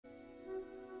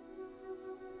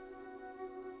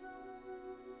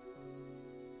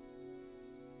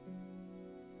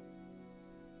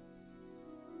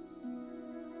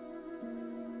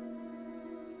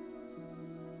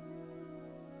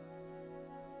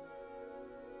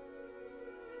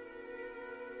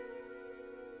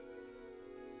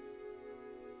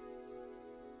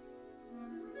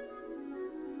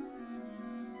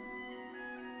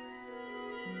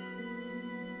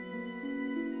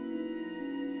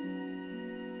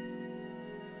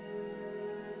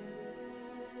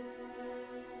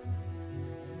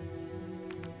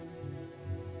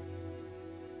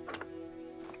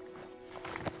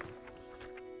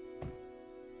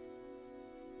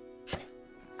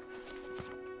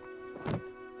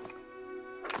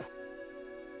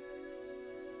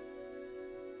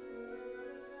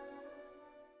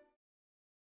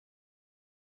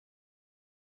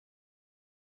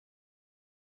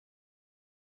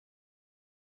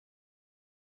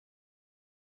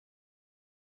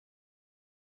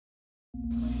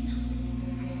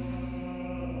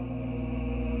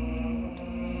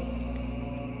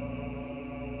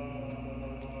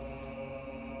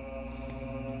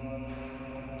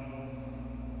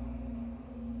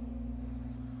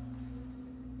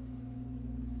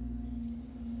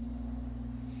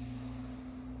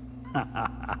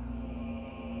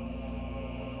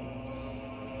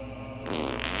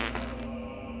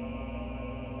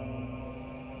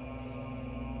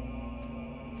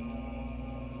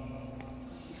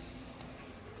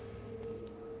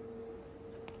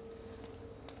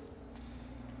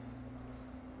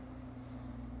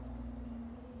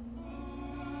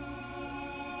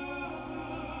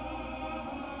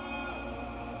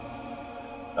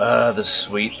Ah, the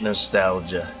sweet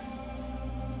nostalgia.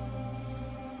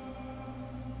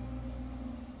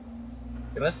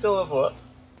 Can I still level up?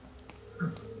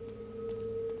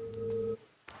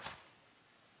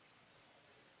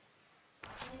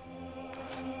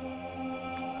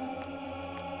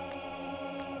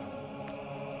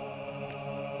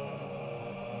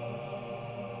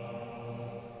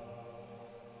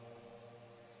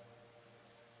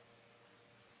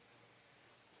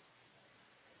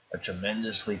 A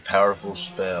tremendously powerful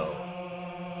spell.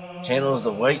 Channels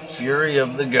the white fury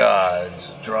of the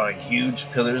gods, drawing huge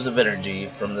pillars of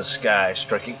energy from the sky,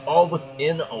 striking all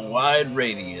within a wide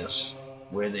radius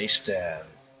where they stand.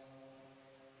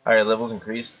 Higher levels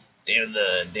increase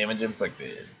the damage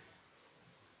inflicted.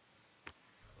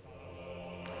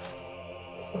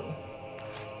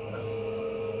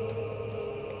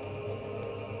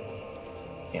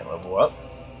 Can't level up.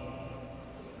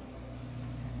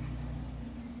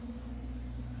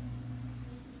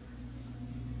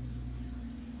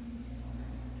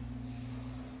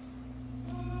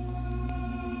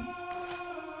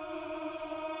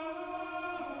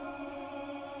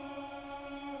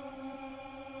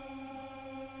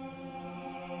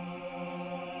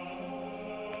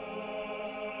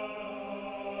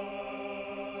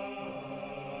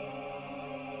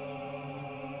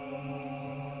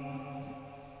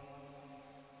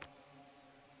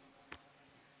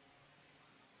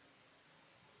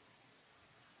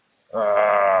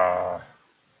 Ah,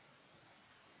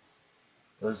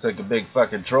 looks like a big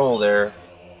fucking troll there.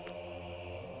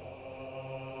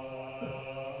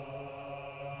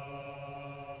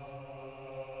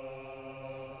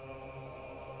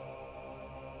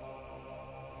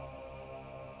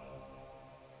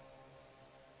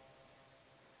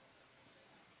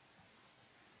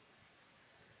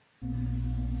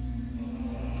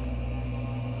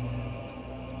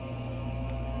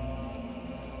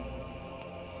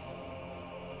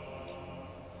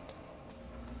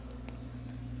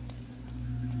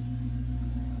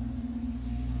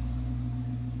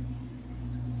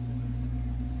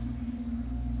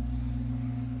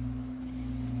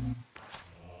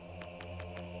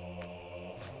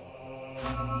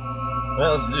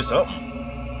 Well, let's do something.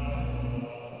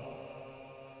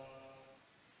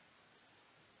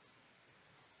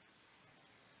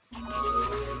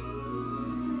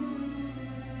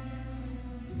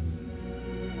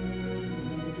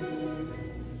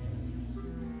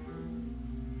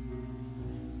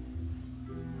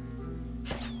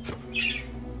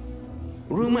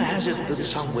 Rumor has it that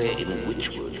somewhere in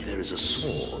Witchwood there is a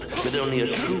sword that only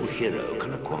a true hero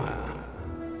can acquire.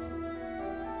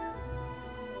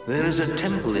 There is a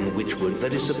temple in Witchwood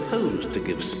that is supposed to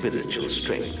give spiritual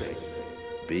strength.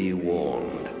 Be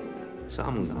warned,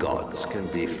 some gods can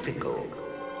be fickle.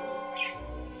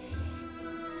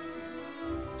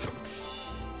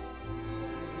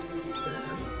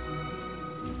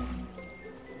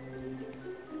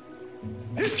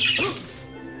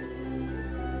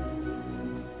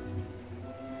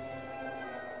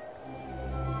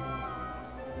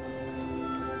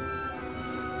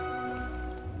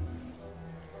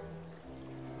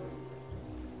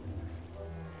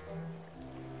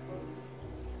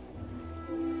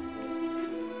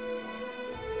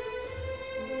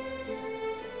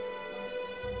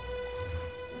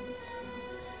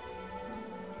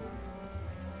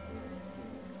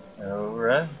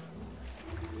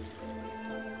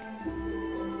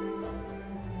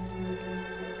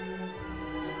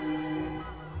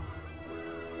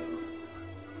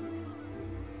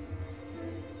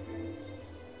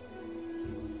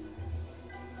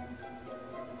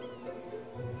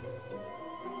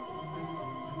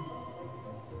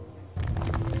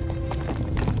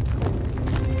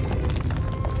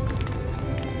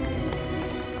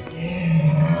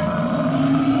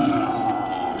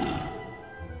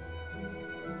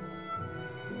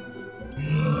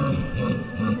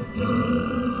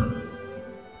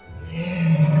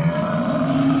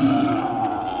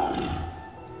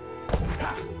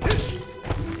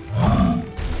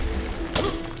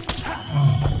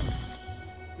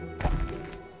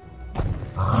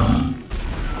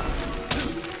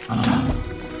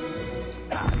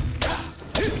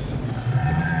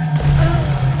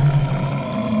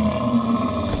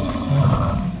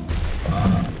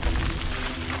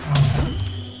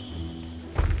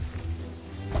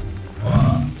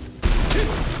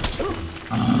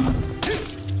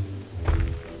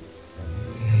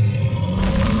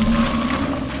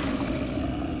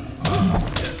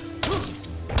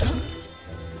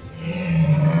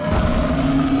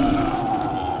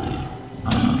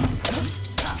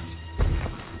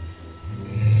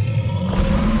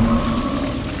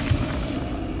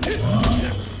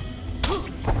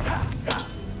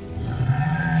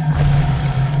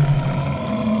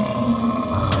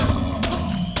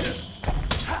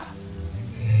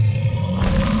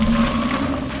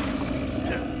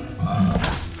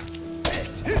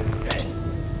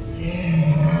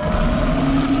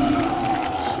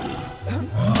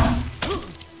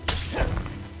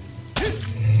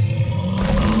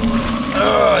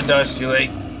 it's too late.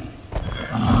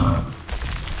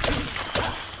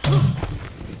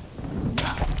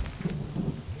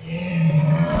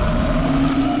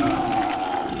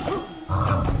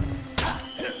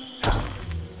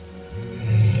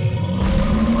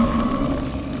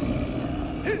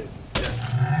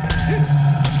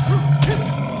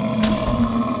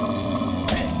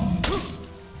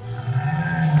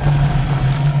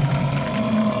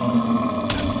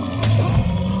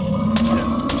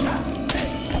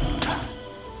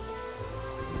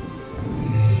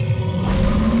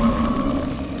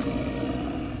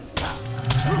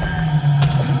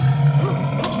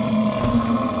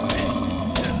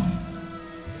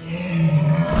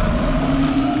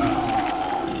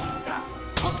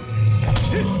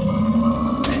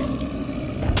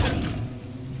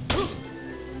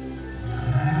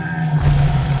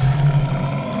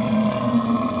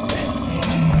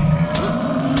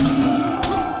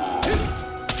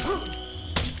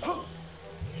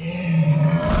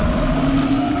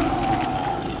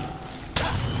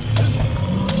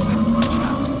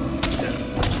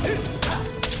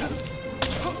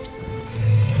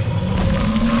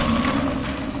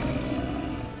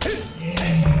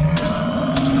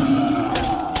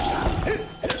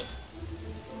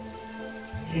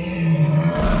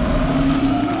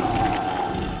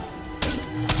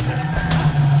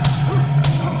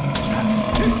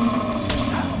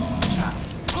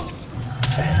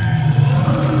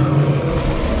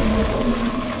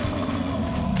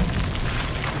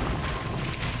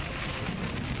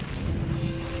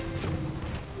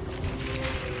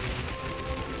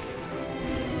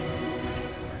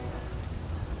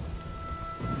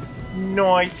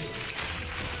 Nice.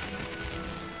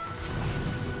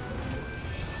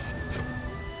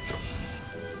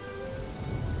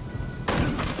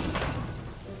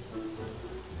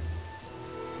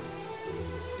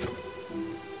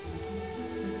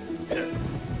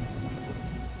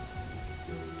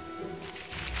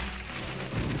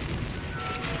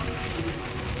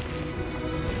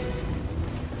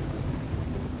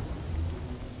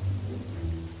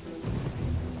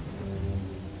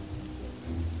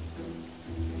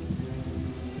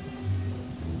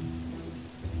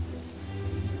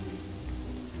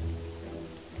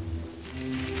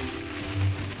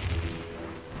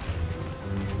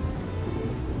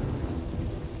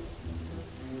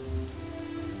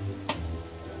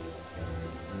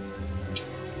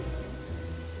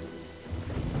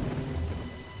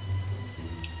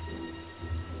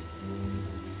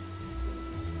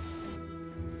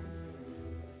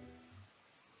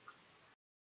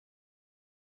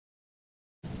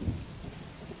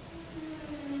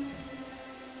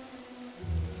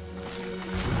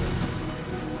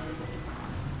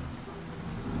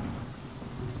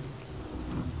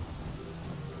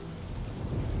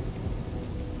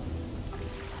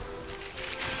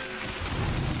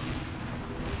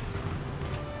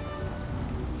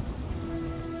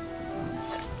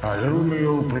 I only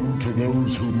open to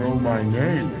those who know my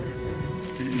name.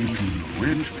 If you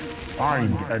know it,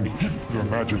 find and hit the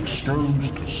magic stones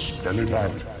to spell it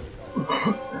out.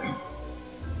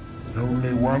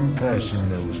 Only one person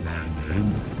knows my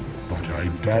name, but I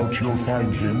doubt you'll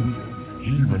find him,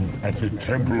 even at the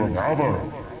Temple of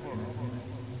Ava.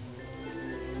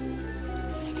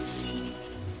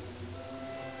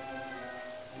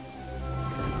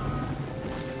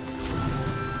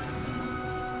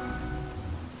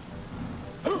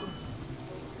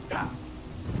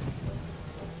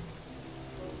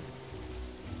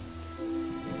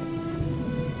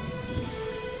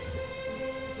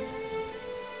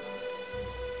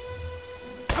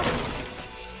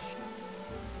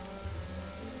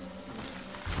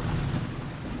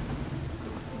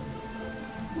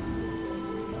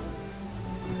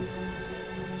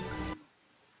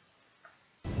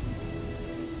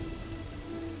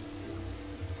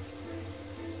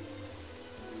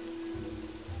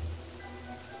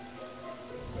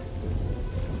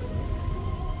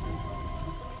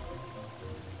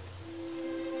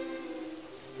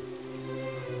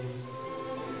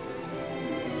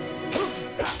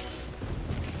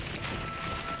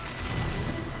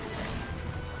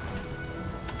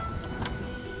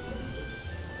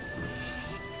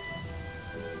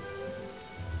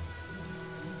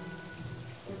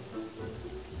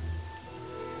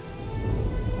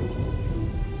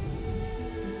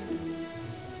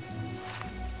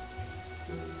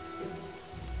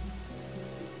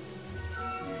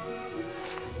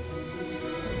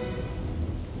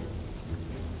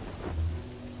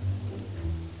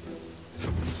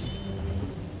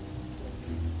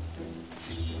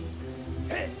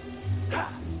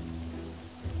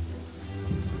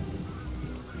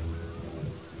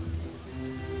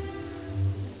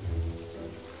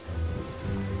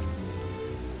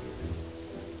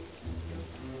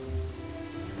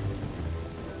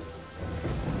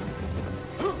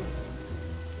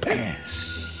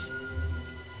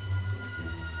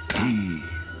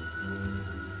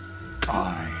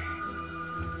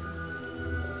 I-H-S-T-I-H.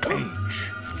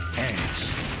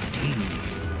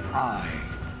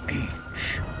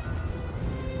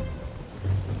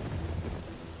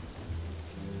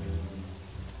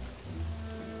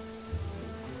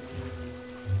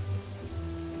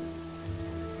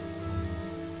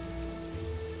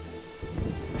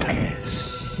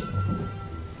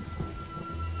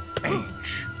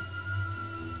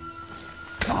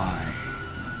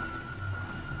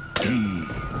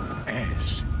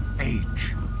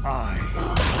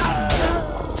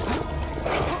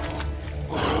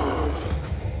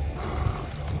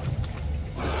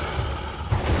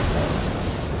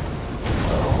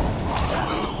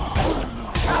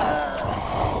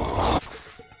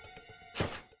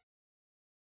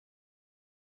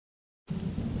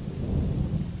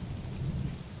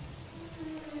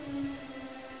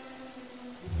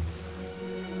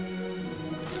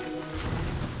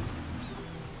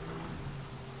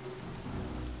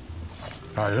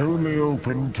 I only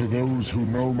open to those who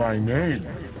know my name.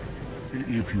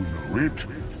 If you know it,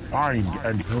 find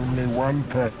and only one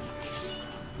person.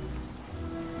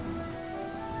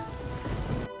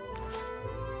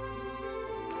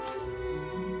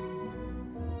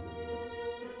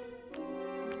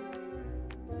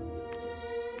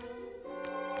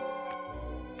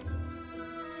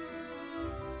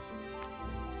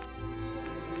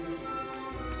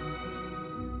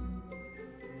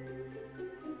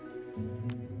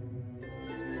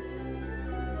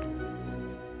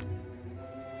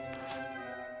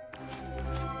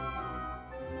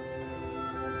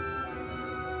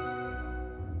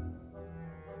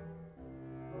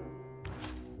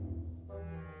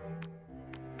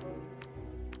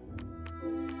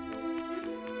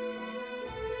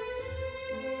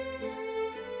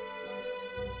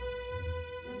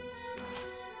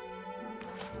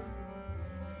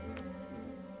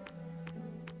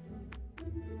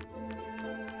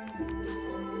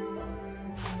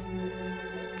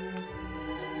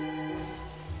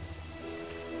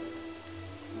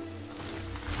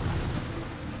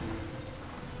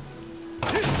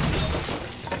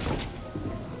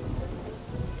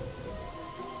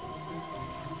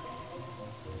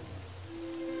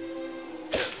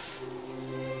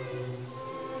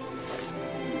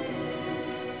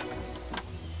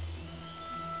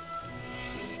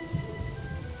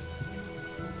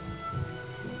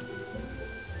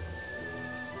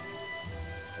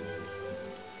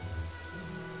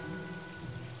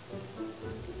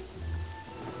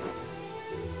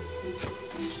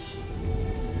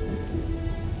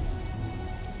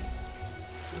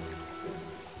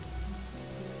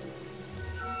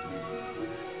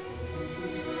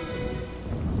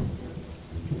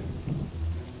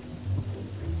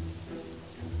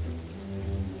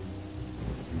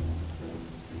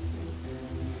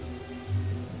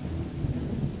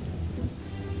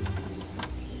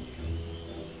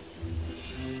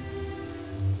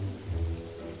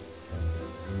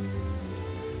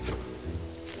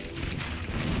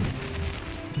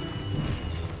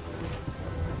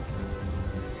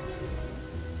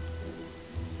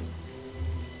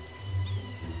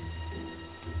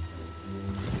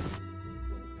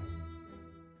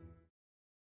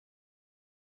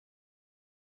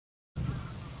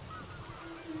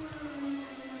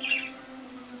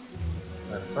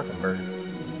 Fucking bird. Need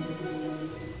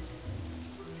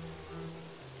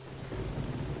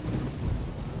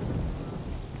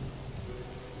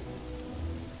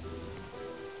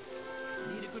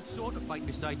a good sword to fight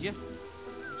beside you.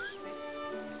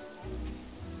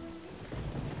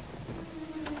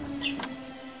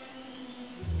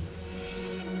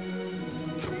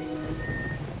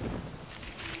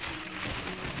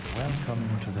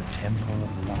 Welcome to the Temple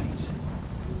of Light.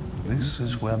 This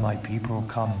is where my people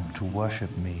come to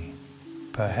worship me.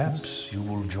 Perhaps you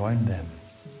will join them.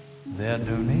 Their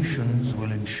donations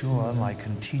will ensure my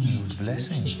continued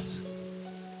blessings.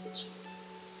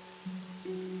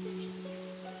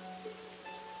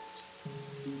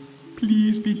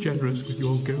 Please be generous with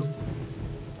your gift.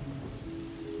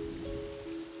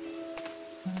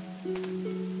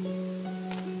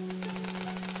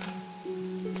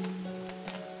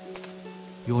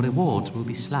 Your rewards will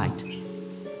be slight.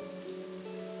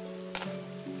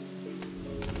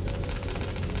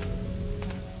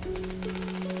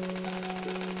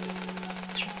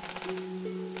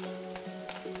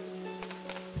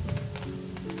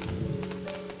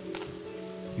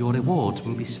 Your rewards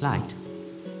will be slight.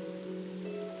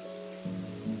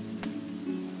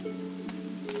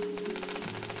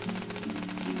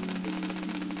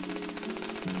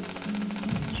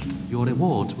 Your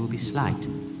rewards will be slight.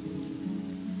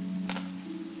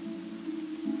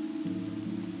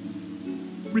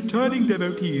 returning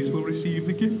devotees will receive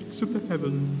the gifts of the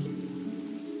heavens.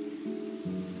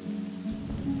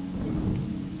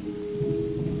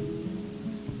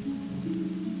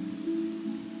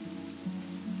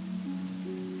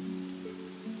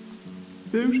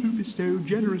 Those who bestow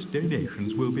generous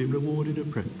donations will be rewarded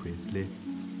appropriately.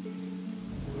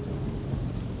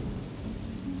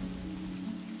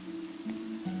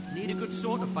 Need a good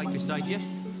sword to fight beside you.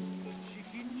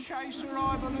 Chicken chaser,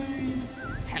 I believe.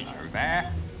 Hello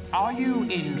there. Are you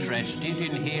interested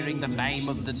in hearing the name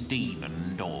of the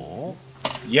demon door?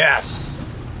 Yes.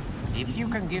 If you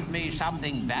can give me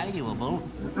something valuable,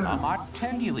 I might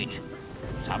tell you it.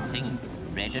 Something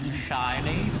red and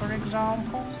shiny, for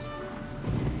example.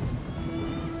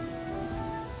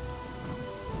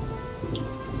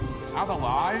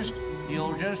 Otherwise,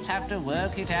 you'll just have to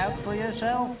work it out for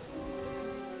yourself.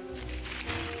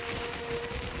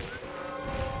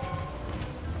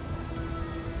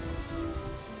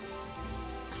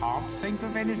 Can't think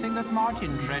of anything that might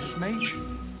interest me.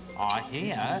 I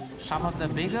hear some of the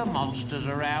bigger monsters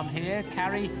around here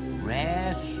carry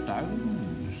rare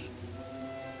stones.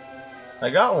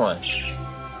 I got one.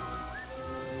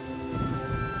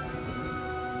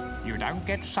 You don't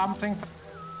get something for...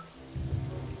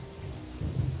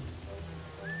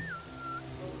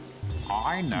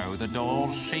 I know the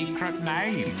door's secret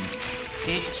name.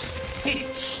 It's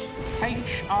HITS.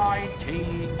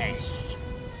 H-I-T-S.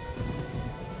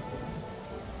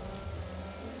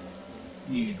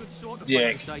 Need a good sword to fight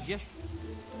Dick. beside you.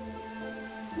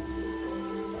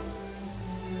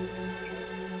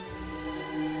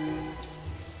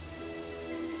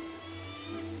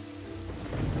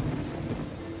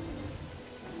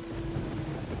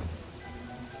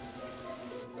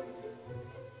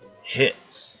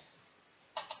 Hits.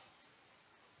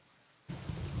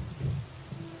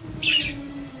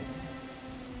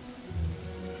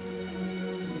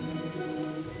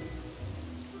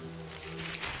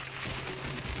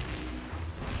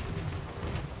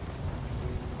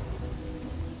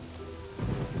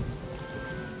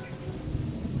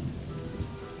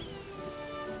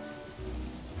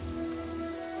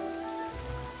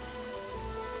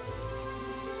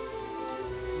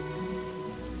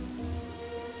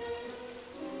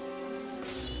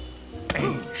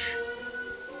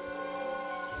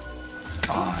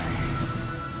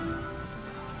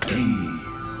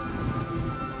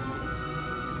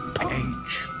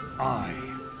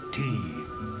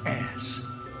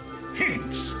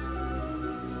 Hits.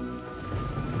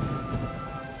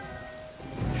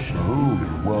 So you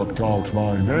worked out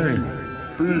my name.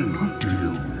 Big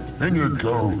deal. In you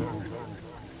go.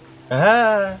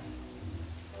 Aha!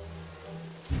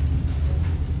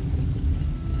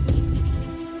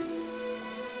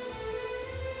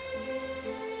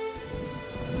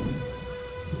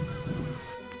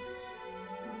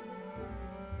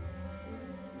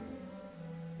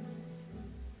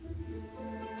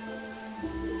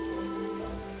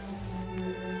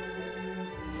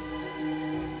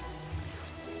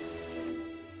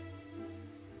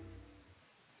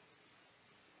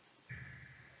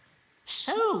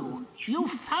 So, you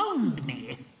found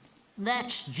me.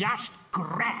 That's just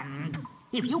grand.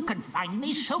 If you can find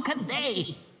me, so can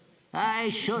they. I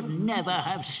should never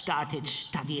have started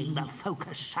studying the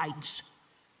focus sites.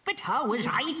 But how was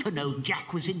I to know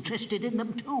Jack was interested in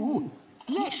them too?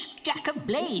 Yes, Jack of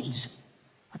Blades.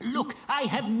 Look, I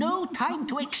have no time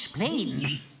to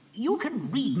explain. You can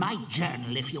read my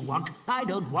journal if you want. I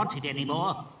don't want it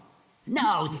anymore.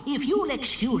 Now, if you'll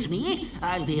excuse me,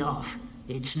 I'll be off.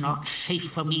 It's not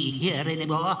safe for me here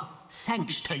anymore,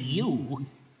 thanks to you.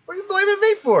 What are you blaming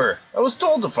me for? I was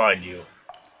told to find you.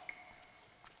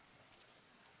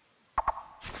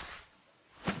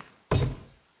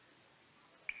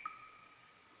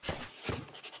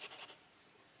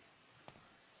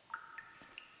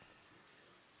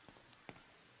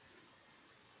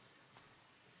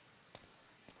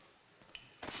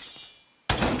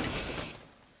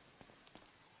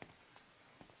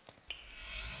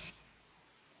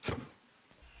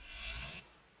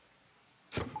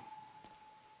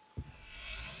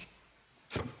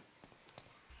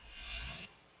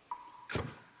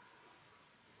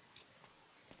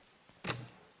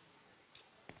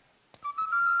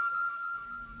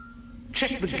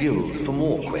 Check the guild for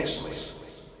more quests.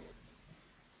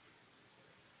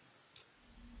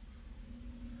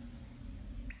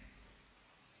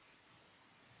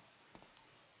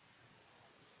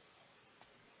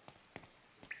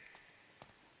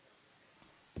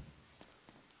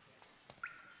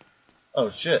 Oh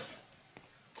shit.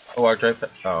 I walked right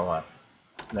past. Oh wow.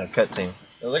 No, cutscene.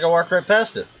 It was like I walked right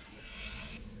past it.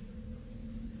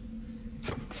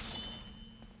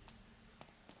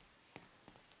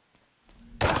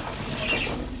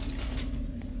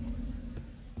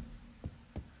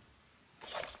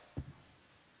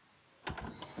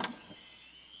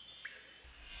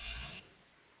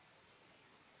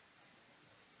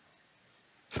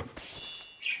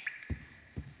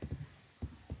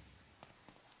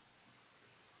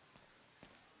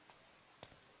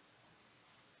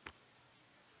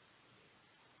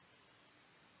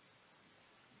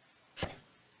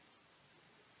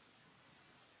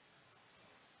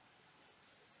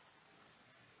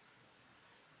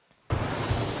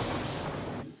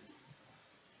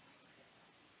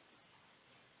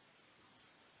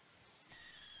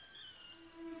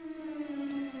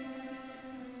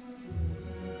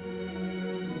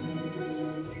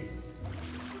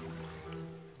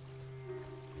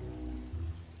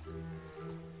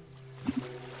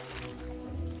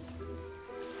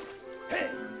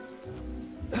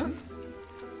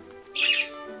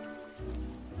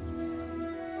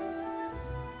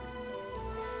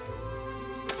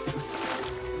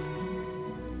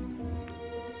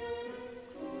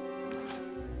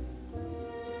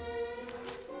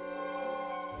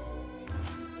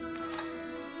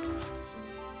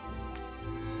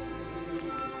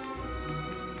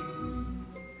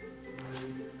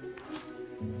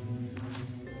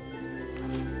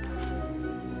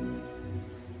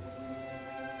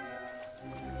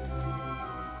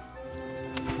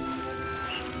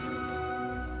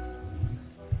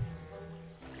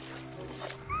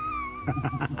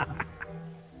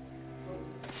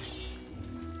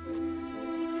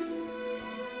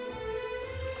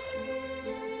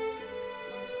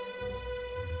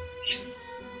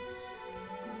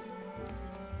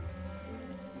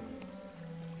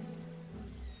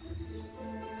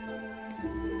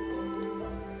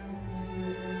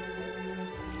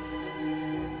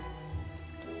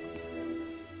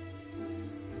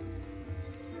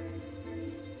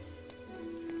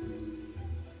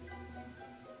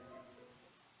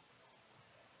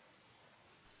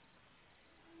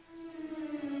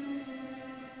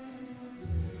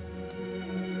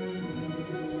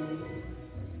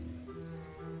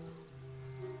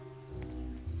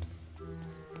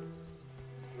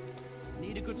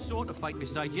 Need a good sword to fight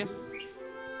beside you.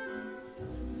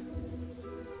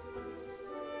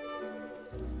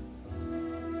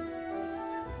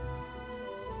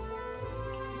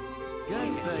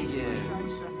 Good for you.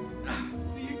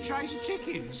 You chase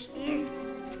chickens?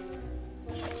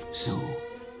 So,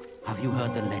 have you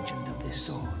heard the legend of this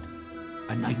sword?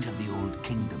 A knight of the old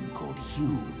kingdom called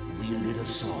Hugh wielded a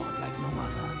sword like no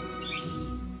other.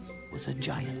 He was a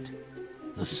giant.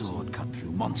 The sword cut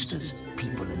through monsters,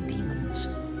 people and demons,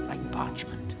 like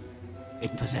parchment.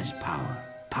 It possessed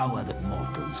power that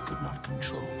mortals could not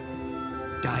control.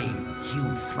 Dying,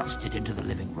 Hugh thrust it into the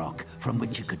living rock, from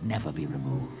which it could never be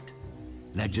removed.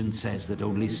 Legend says that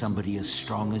only somebody as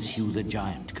strong as Hugh the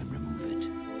Giant can remove it.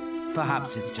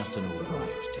 Perhaps it's just an old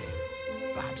wives' tale.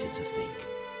 Perhaps it's a fake.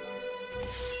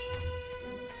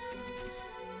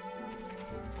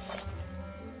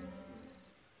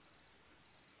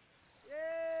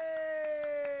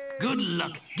 Good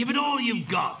luck. Give it all you've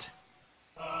got.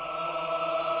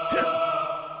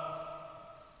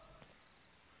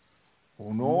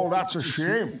 Oh no, that's a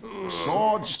shame.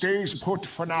 Sword stays put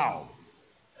for now.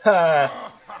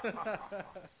 Ha!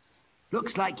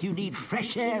 Looks like you need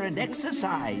fresh air and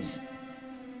exercise.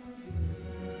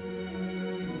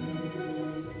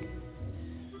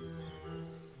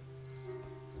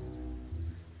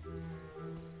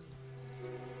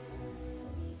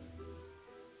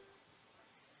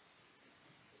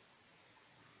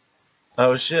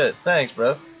 Oh shit, thanks,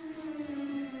 bro.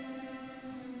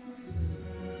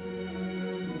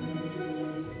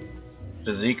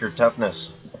 Physique or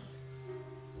toughness?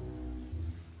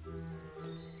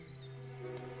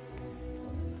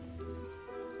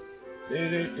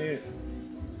 Dude.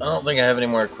 I don't think I have any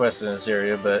more quests in this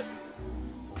area, but...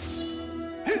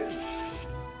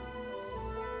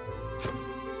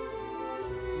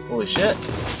 Holy shit!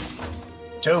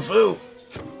 Tofu!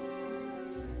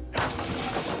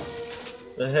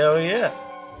 The hell yeah!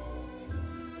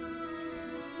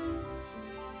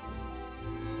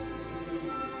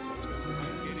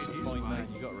 He's a fine man,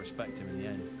 you gotta respect him in the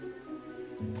end.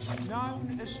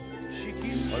 Known as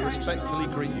chicken. I respectfully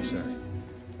greet you, sir.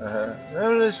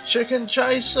 Known as Chicken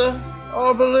Chaser,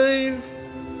 I believe.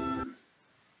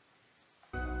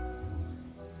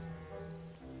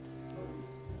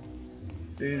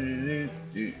 Do.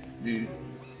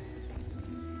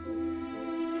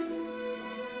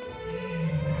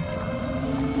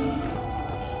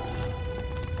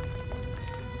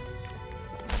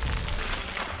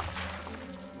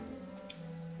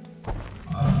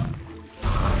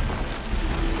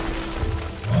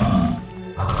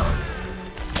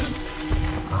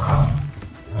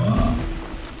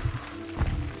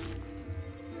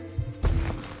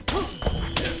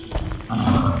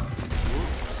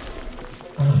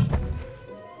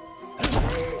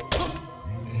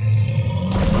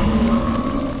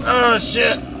 Oh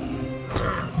shit!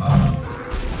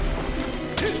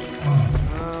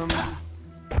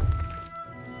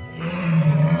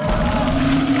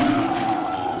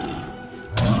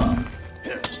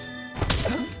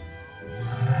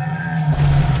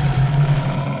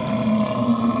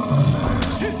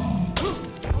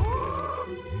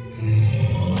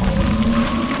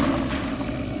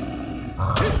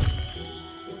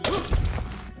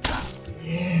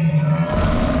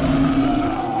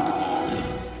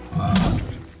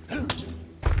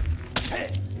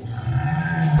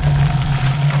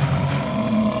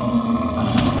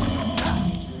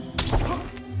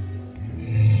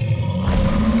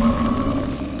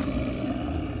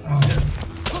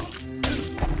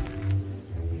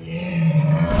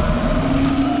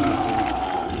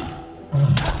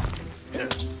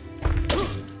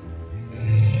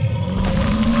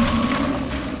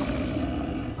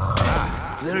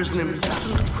 There's an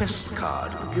important quest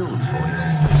card at the guild for you.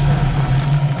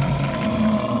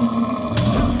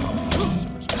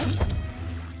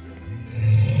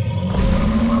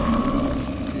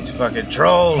 These fucking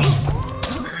trolls!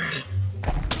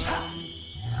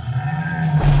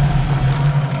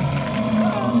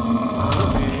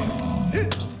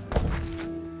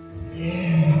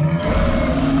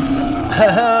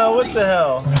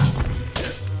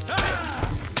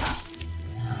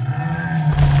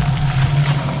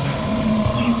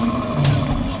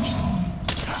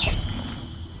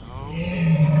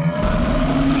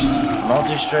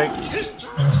 multi-strike.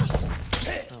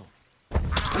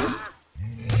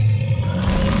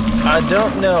 I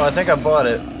don't know. I think I bought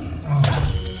it.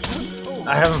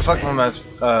 I haven't fucked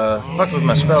with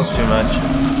my spells too much.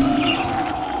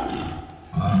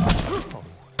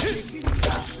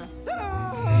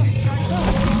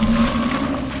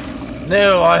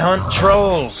 No, I hunt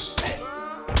trolls.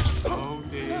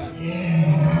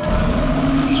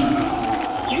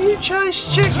 Do you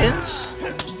chase chickens?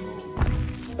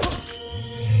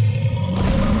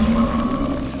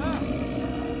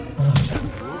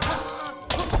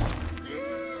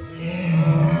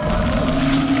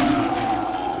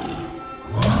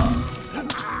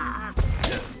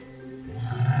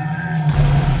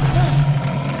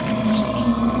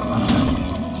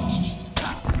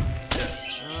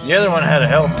 The other one had a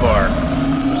health bar.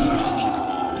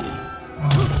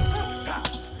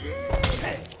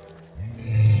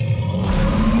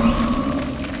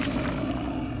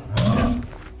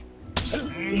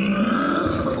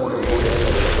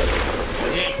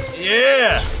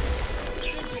 Yeah!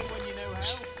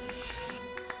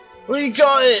 We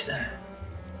got it!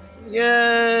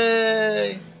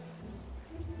 Yay!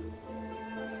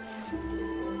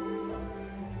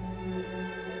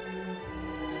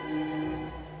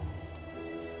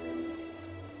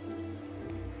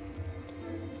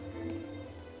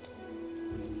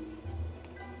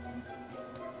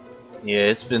 Yeah,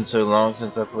 it's been so long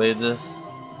since I played this.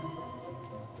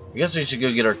 I guess we should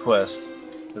go get our quest.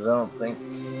 Because I don't think...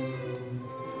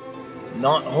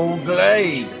 Not whole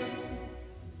glade!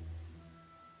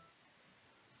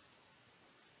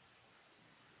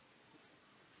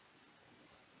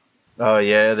 Oh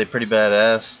yeah, they're pretty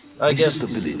badass. I This guess... is the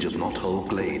village of Knothole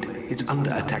Glade. It's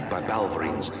under attack by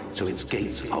Balverines, so its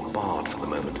gates are barred for the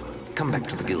moment. Come back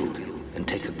to the guild and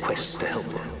take a quest to help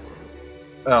them.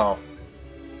 Oh.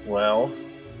 Well.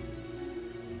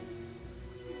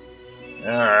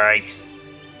 Alright.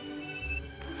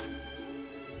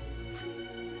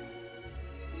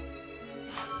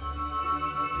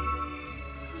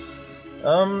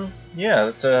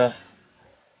 Yeah, that's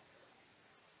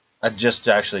I just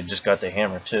got the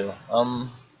hammer too.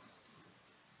 We'll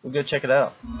go check it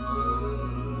out.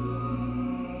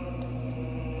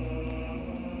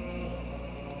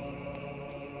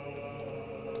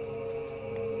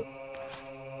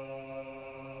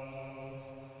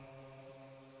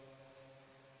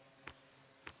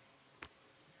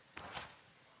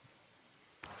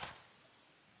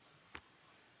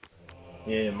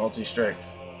 Yeah, multi-strike.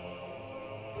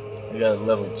 I got a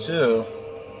level 2.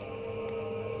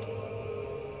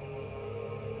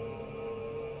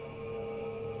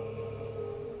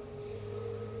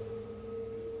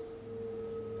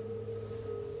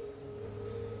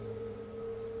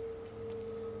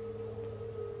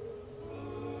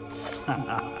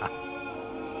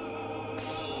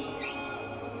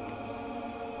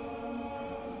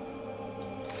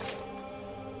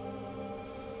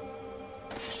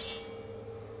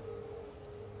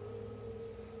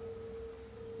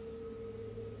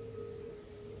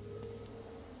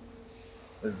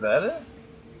 Is that it?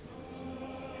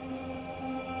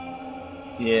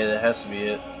 Yeah, that has to be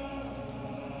it.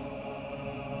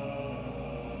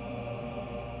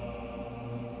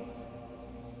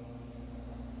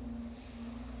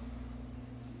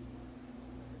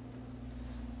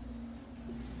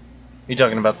 You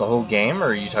talking about the whole game, or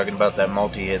are you talking about that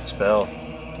multi-hit spell?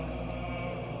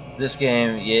 This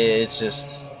game, yeah,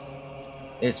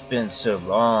 it's been so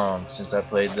long since I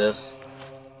played this.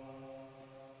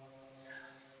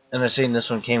 And I seen this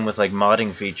one came with like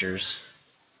modding features.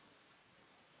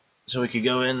 So we could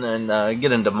go in and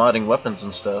get into modding weapons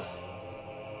and stuff.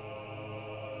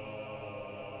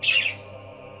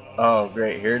 Oh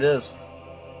great, here it is.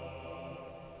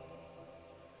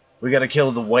 We gotta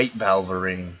kill the white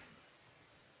Balverine.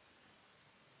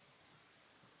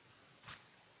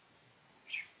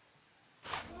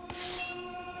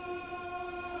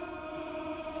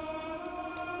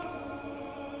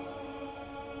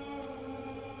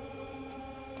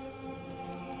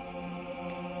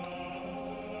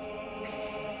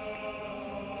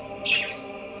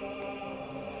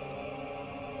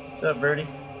 What's up, Birdie?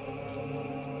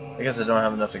 I guess I don't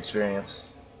have enough experience.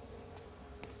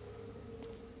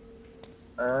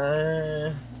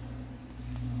 The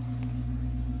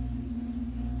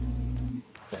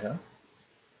hell?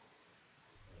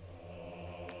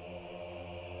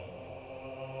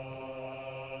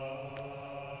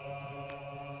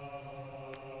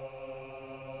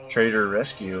 Trader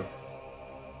rescue.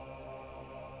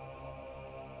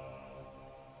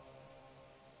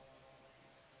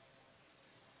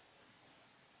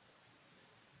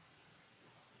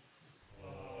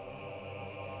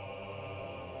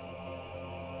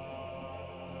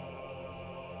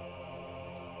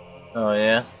 Oh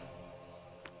yeah.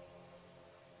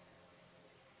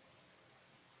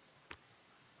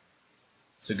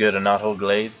 So good a knothole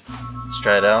glade. Let's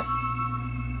try it out.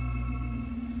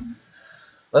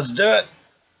 Let's do it.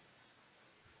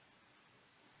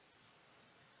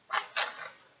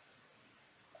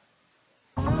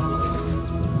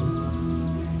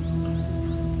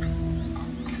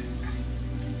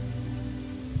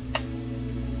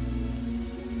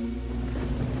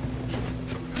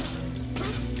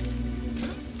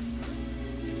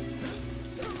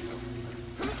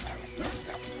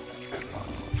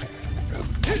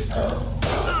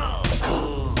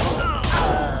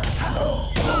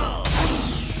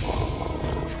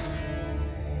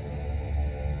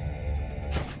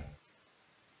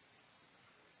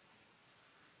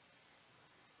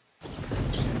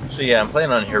 So yeah, I'm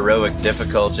playing on heroic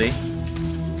difficulty.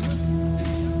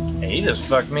 And he just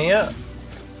fucked me up.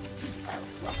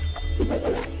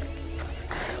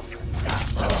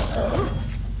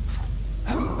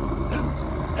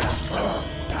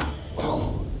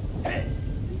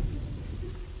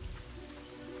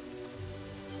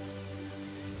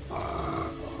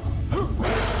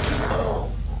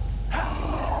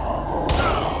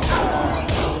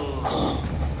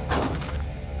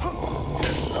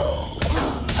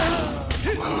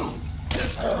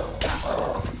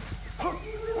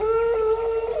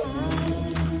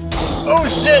 Oh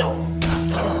shit!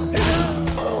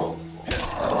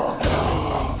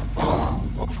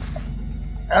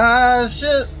 Ah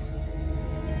shit!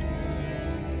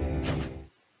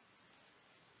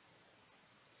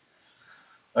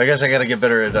 I guess I gotta get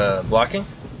better at blocking.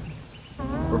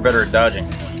 Or better at dodging.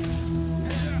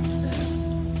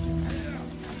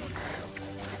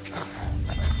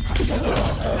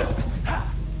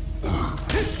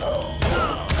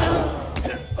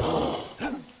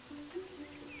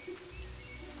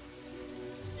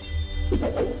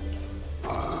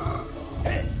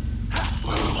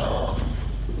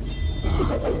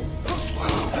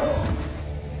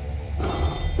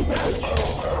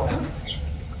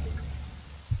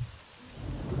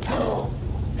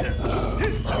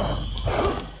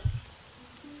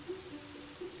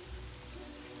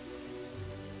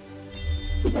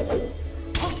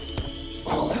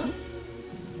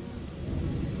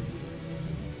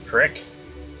 Prick.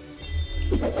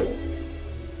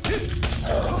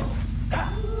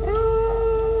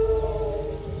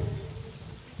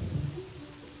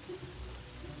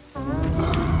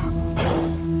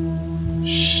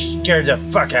 Scared the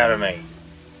fuck out of me.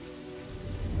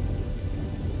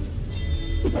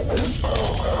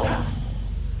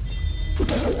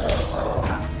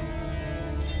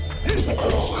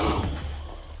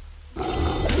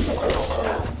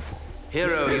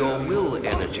 Hero, your will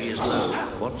energy is low.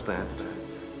 What's that?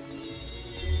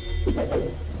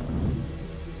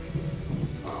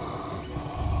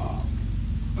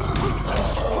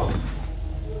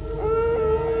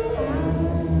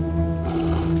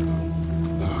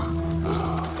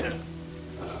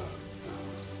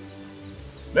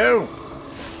 No!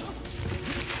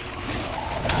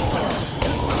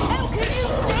 How can you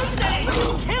do that?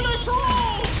 You'll kill us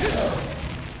all!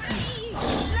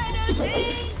 Let us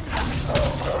in!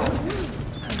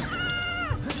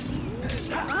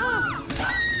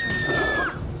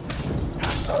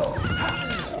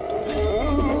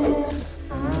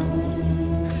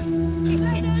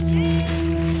 Let us in!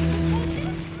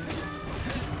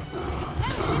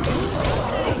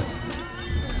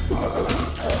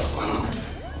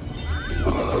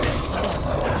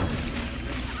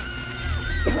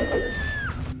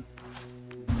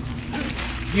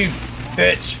 You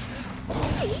bitch!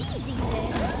 Easy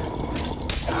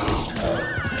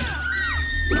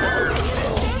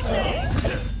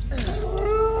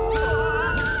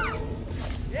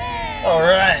there.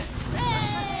 Alright.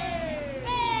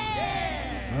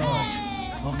 Right.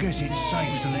 I guess it's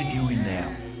safe to let you in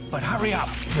now. But hurry up.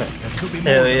 There could be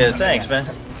more. Hell yeah, thanks,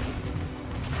 man.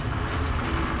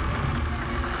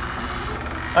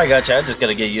 I gotcha, I just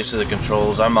gotta get used to the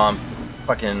controls. I'm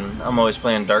always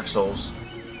playing Dark Souls.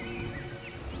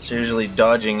 So usually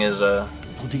dodging is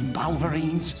Bloody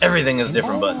Balverines. everything is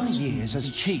different In all buttons. my years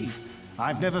as chief,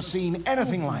 I've never seen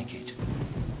anything like it.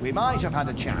 We might have had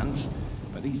a chance,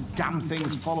 but these damn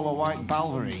things follow a white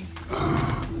Balverine.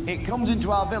 It comes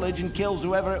into our village and kills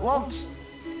whoever it wants.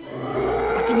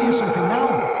 I can hear something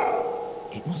now.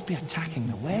 It must be attacking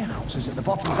the warehouses at the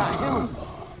bottom of that hill.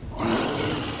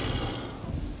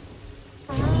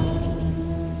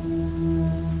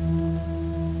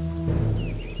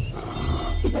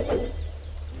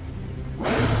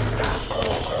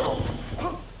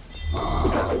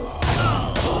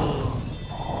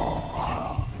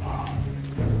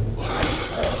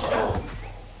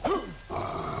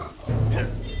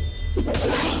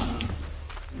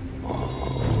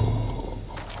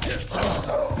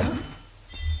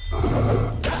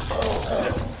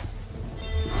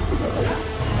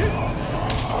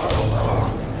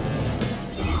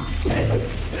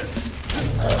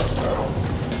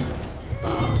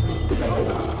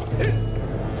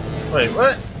 Wait,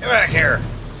 what? Get back here!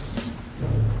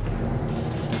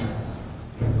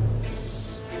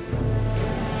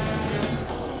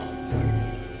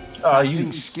 That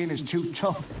thing's skin is too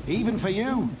tough, even for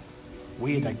you.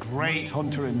 We had a great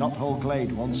hunter in Knothole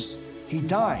Glade once. He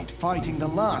died fighting the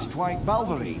last white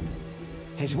Balverine.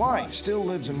 His wife still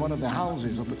lives in one of the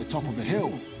houses up at the top of the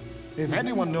hill. If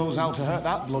anyone knows how to hurt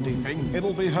that bloody thing,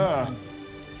 it'll be her.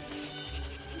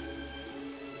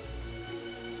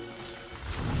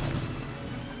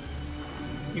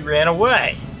 He ran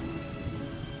away.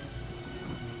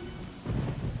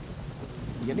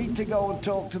 You need to go and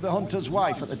talk to the hunter's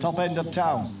wife at the top end of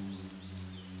town.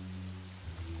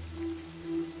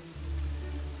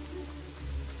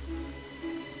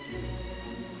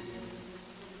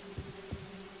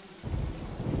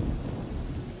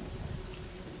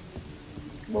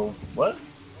 Well, what?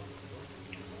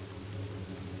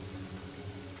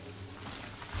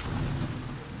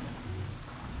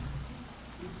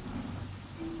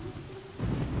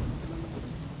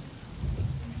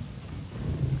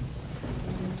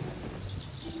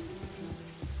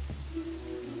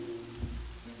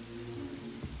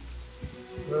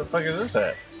 Where the fuck is this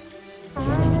at?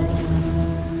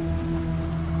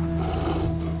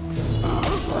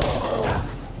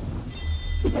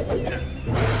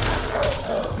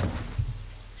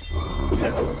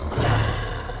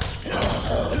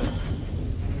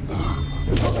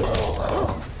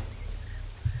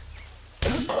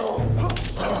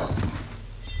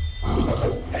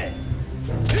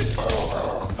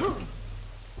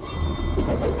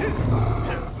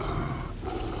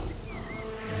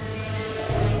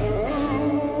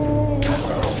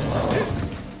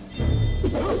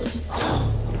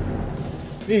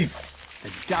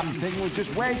 The damn thing was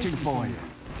just waiting for you.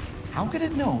 How could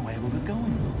it know where we were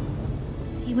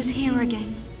going? He was here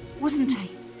again, wasn't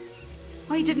he?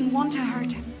 I didn't want to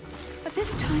hurt him, but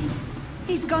this time,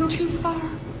 he's gone too far.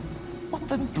 What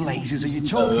the blazes are you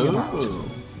talking about?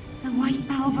 The White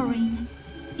Balverine.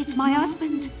 It's my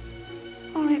husband.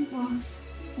 Or it was,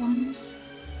 once.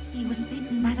 He was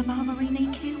bitten by the Balverine he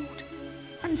killed.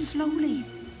 And slowly,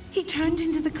 he turned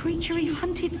into the creature he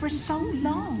hunted for so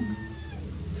long.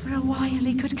 For a while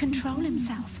he could control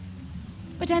himself.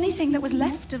 But anything that was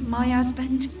left of my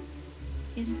husband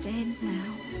is dead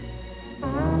now.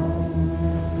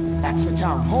 That's the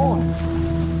town horn.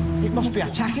 It must be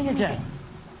attacking again.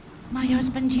 My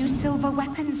husband used silver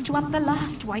weapons to hunt the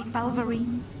last White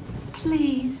Balverine.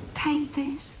 Please take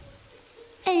this.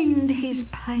 End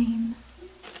his pain.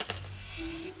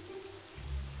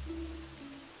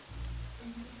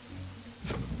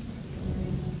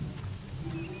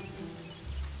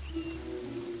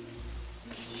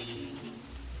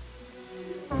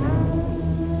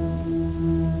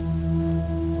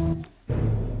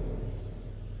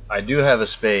 I do have a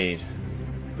spade.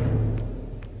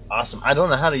 Awesome. I don't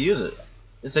know how to use it.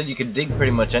 It said you could dig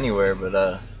pretty much anywhere,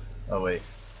 but oh wait.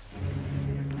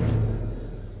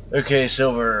 Okay,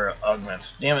 silver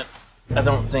augments. Damn it. I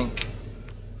don't think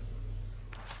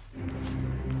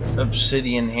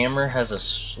obsidian hammer has a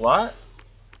slot.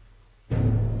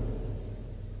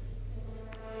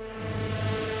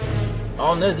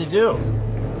 Oh no, they do.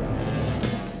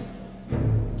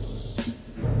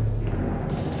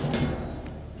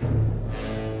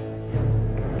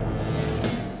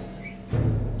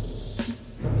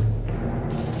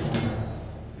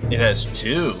 It has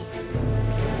two.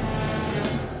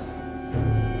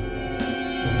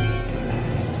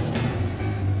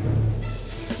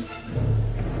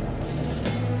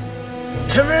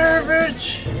 Come here,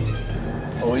 bitch!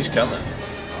 Oh, he's coming.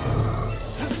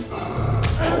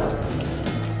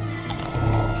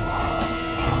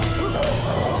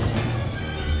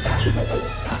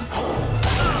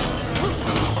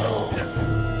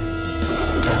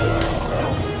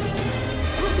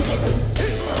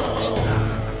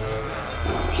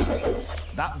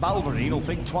 That Balverine will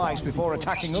think twice before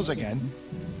attacking us again.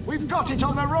 We've got it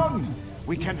on the run!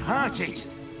 We can hurt it!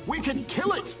 We can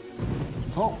kill it!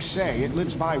 Folks say it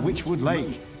lives by Witchwood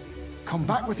Lake. Come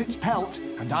back with its pelt,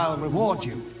 and I'll reward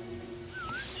you.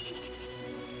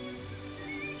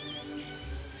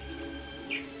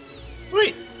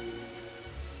 Sweet!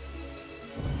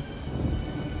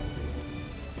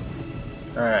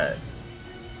 Alright.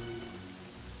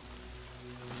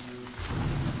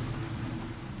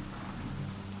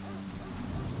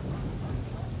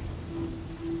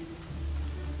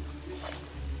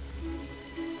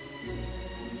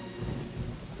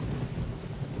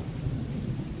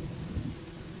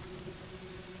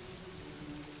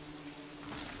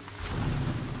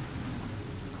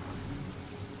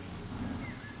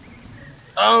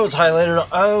 Oh, it's highlighted.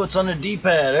 Oh, it's on the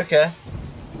D-pad. Okay.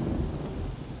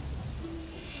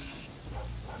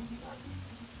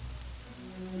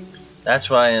 That's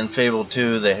why in Fable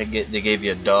 2 they gave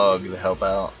you a dog to help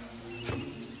out.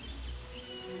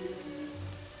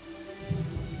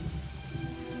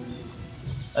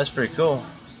 That's pretty cool.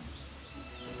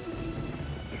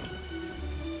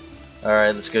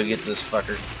 Alright, let's go get this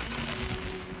fucker.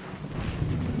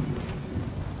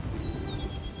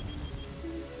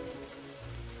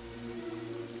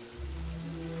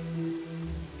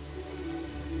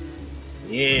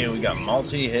 Yeah, we got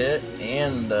multi-hit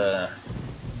and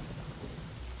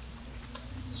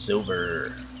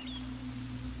silver.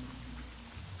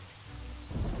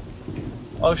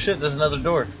 Oh shit, there's another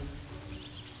door.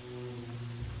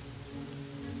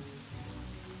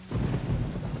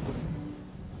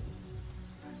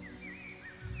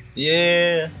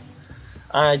 Yeah,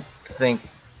 I think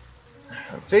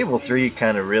Fable 3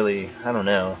 kind of really, I don't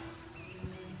know,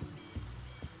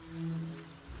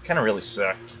 kind of really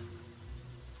sucked.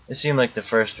 It seemed like the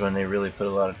first one they really put a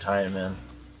lot of time in.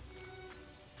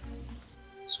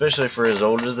 Especially for as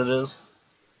old as it is.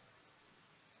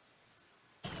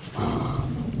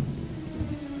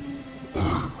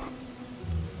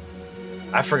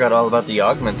 I forgot all about the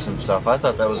augments and stuff. I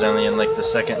thought that was only in like the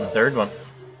second and third one.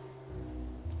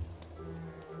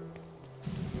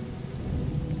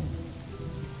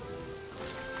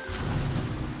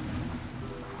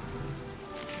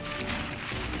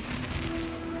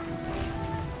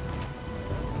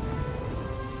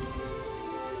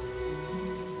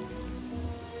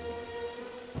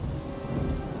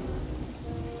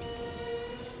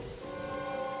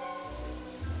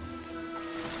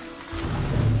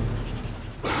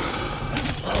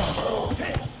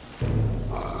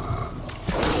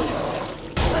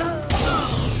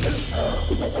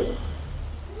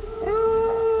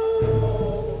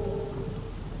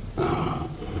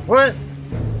 What?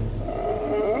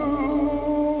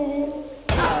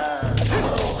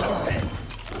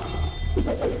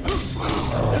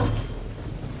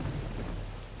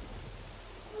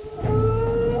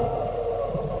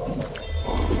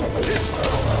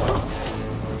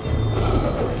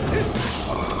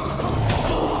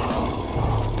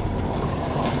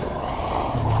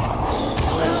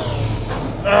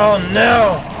 Oh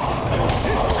no!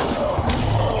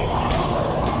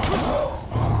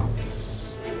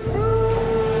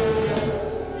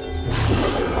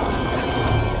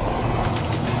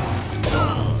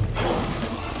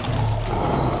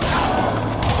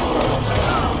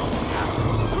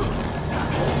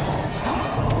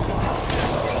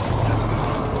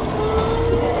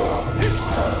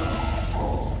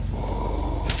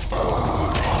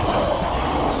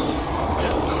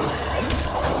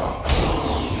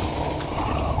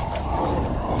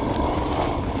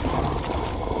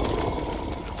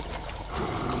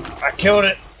 I killed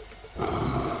it.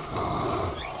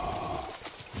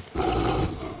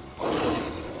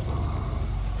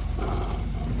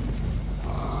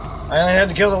 I only had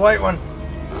to kill the white one.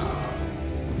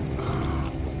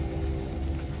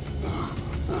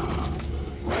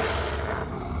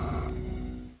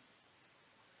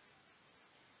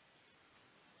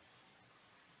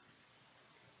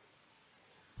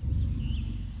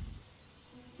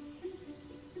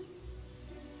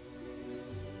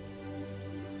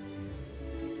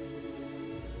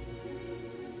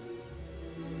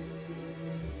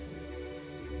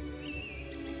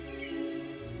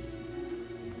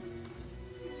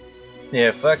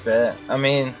 Yeah, fuck that. I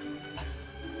mean,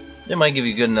 it might give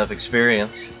you good enough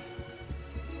experience.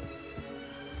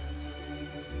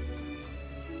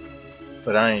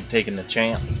 But I ain't taking the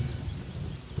chance.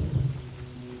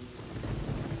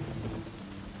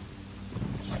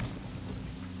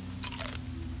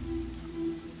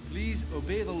 Please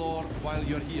obey the Lord while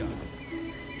you're here.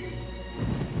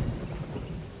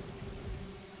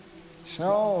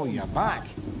 So, you're back,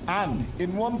 and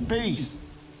in one piece.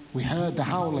 We heard the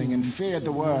howling and feared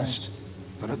the worst,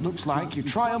 but it looks like you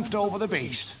triumphed over the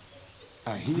beast.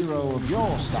 A hero of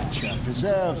your stature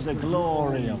deserves the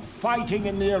glory of fighting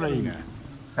in the arena.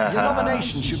 Your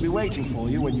nomination should be waiting for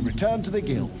you when you return to the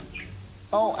guild.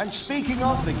 Oh, and speaking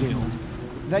of the guild,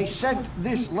 they sent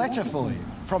this letter for you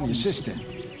from your sister.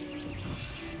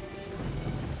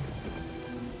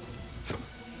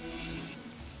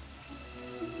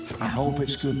 I hope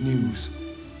it's good news.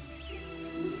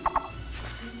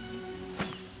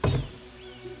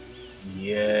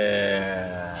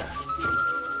 Yeah.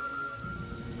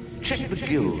 Check the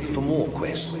guild for more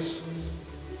quests.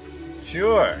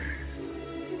 Sure.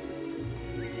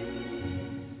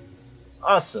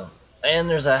 Awesome. And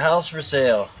there's a house for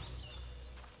sale.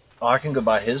 Oh, I can go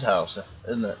buy his house,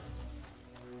 isn't it?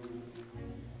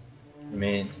 I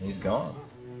mean, he's gone.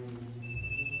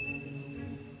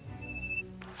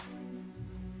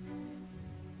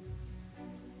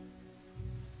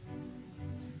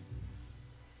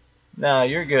 Nah,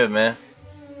 you're good, man.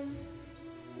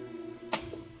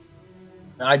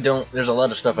 There's a lot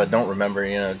of stuff I don't remember,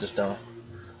 you know, just don't.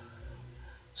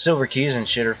 Silver keys and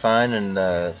shit are fine,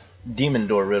 and demon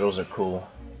door riddles are cool.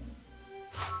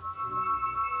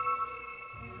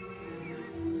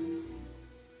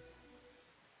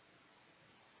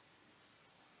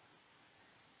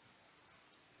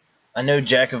 I know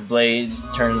Jack of Blades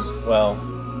turns, well,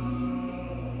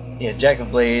 yeah, Jack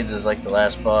of Blades is like the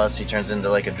last boss. He turns into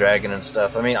like a dragon and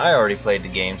stuff. I mean, I already played the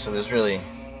game, so there's really...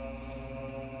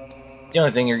 The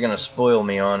only thing you're gonna spoil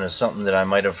me on is something that I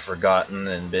might have forgotten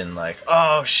and been like,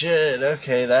 oh shit,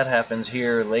 okay, that happens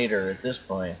here later at this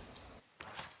point.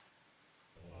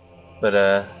 But,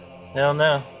 hell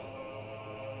no.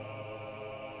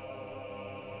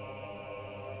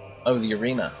 Oh, the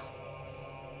arena.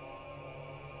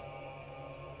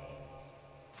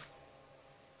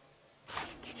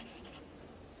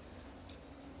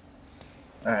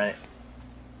 Alright.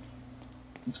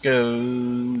 Let's go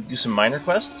do some minor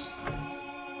quests.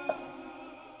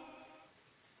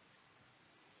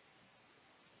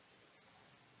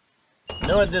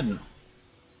 No, I didn't.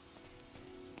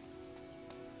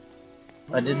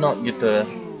 I did not get the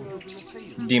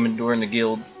demon door in the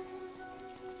guild.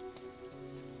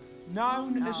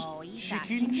 Known as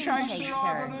Chicken Chaser.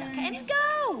 Look at him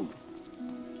go!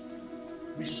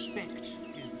 Respect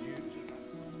is due to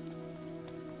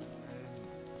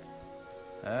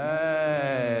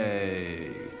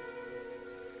Hey!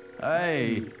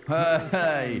 Hey!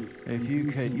 Hey! If you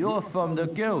could, you're from the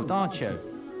guild, aren't you?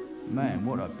 Man,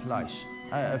 what a place.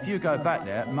 If you go back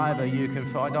there, maybe you can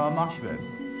find our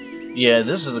mushroom. Yeah,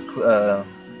 this is the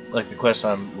like the quest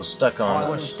I was stuck on. I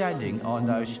was standing on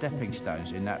those stepping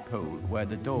stones in that pool where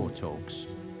the door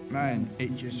talks. Man,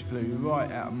 it just flew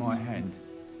right out of my hand.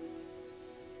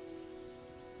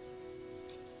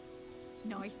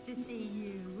 Nice to see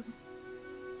you.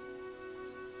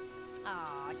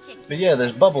 Aw, chicken. But yeah,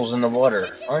 there's bubbles in the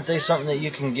water. Aren't they something that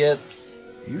you can get?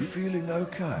 You feeling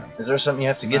okay? Is there something you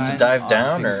have to get to dive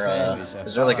down, or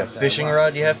is there like a fishing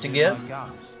rod you have to get?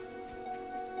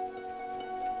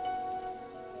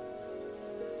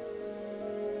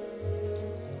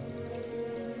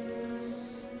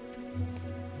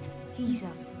 He's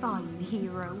a fine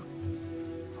hero.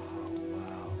 Oh,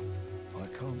 wow. I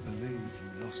can't believe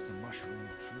you lost the mushroom of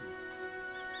truth.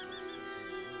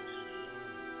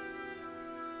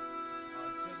 I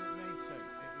didn't mean to.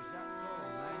 It was that door,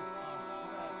 man. I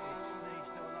swear it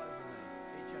sneezed all over me.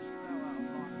 It just fell out of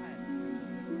my hand.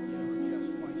 You were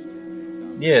just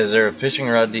wasted. Yeah, is there a fishing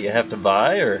rod that you have to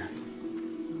buy, or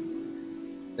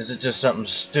is it just something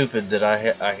stupid that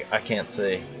I can't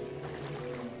see?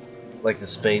 Like the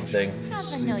spade thing.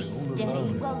 Have a nice day,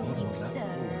 won't you, sir?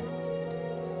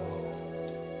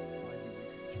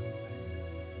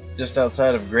 Just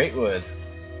outside of Greatwood.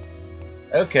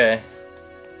 Okay.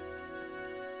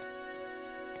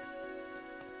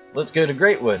 Let's go to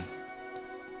Greatwood.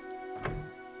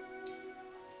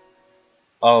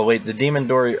 Oh wait, the demon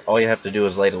door, all you have to do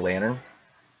is light a lantern?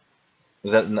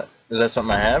 Is that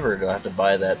something I have, or do I have to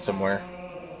buy that somewhere?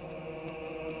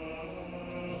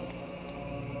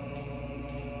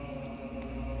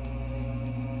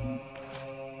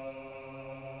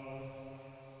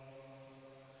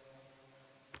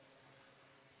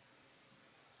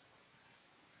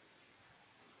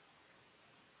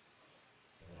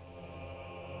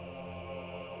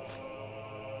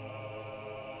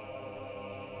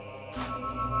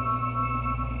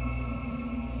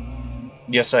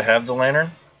 Yes, I have the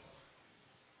lantern.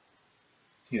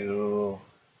 Cool.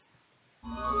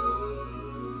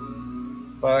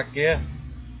 Fuck yeah.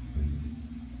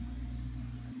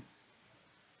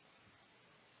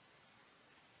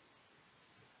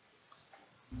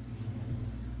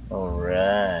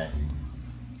 Alright.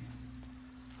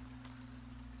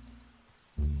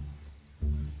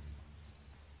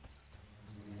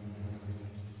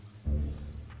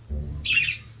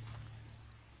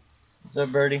 What's up,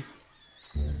 birdie?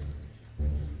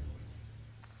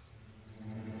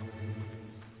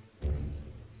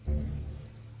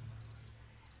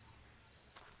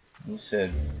 You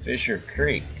said Fisher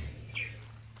Creek.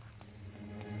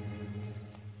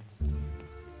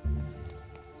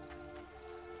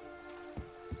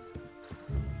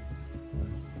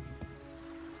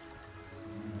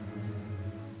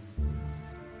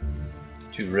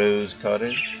 To Rose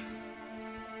Cottage.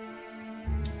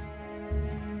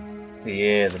 See,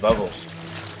 yeah, the bubbles.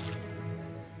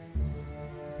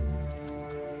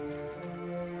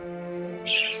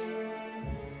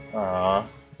 Aw,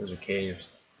 those are caves.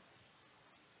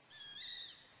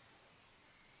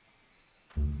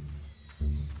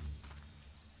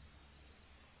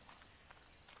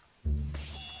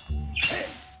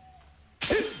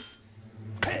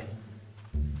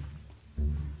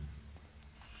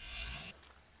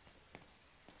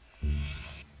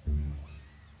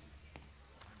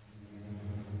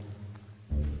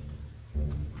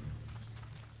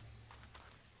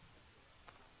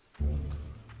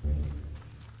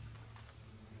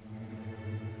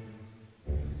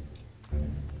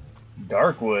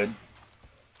 Darkwood.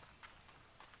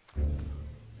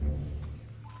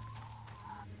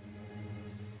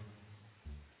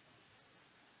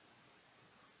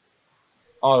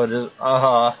 Oh, it is.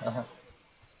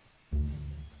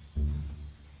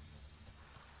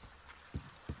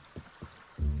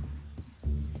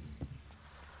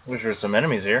 Wish there were some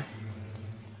enemies here.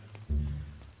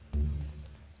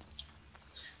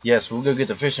 Yes, we'll go get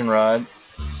the fishing rod.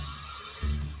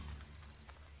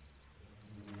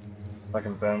 If I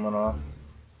can burn one off.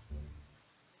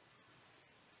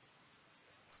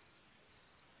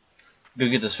 Go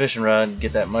get this fishing rod,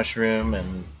 get that mushroom,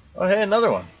 and oh hey,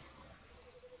 another one.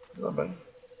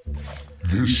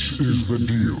 This is the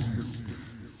deal.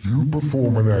 You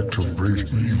perform an act of great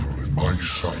evil in my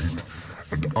sight,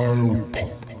 and I'll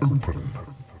pop open.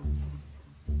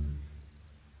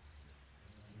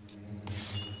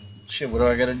 Shit, what do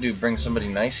I gotta do? Bring somebody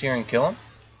nice here and kill him?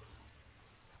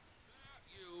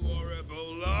 You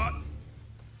horrible lot.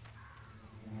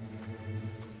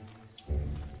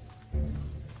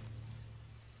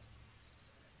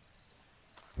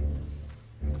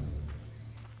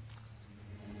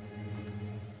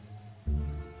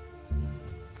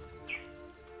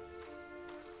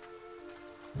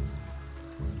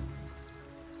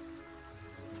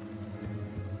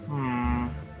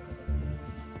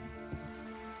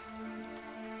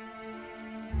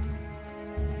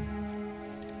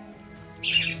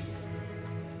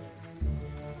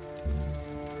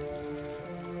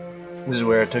 This is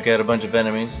where I took out a bunch of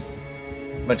enemies,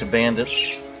 a bunch of bandits.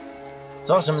 It's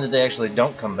awesome that they actually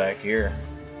don't come back here.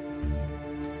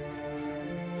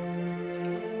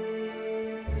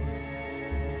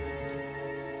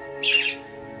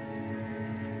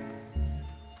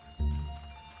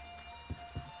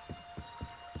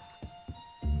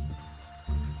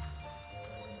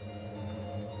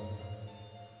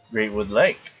 Greatwood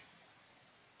Lake.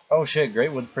 Oh shit,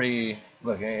 Greatwood's pretty...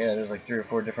 Look, yeah, there's like 3 or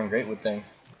 4 different Greatwood things.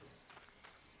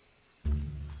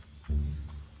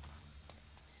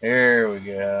 Here we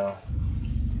go.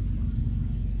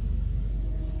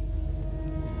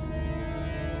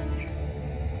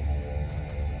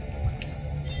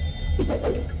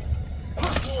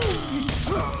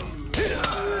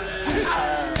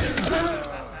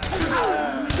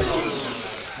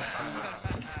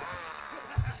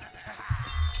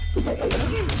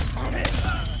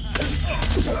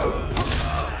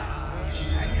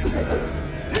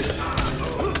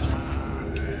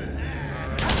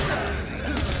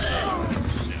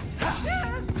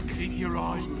 Keep your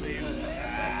eyes peeled.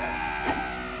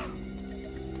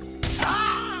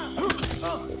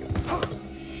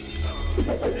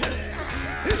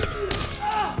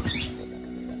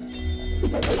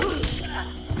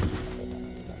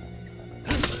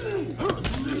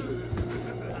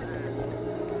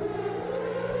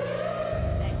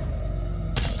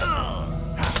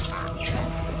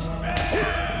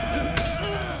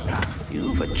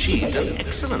 You've achieved an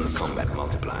excellent combat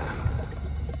multiplier.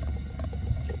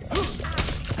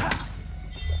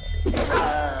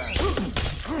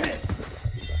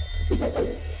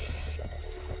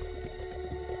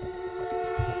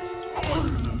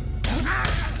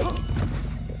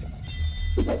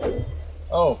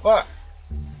 Oh, fuck.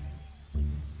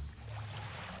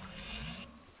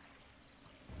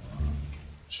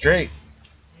 Straight.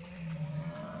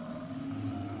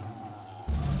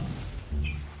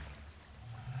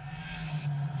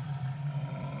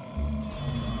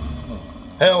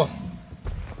 Health.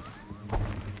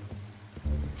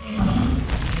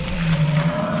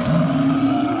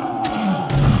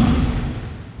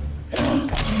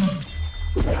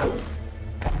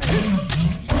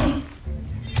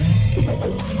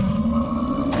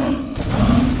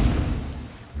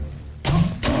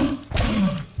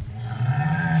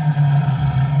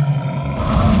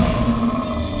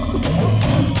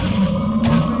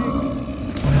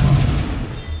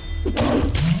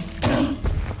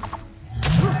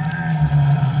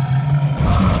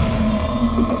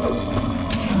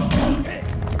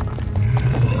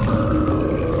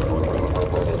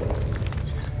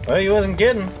 Well, he wasn't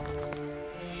kidding.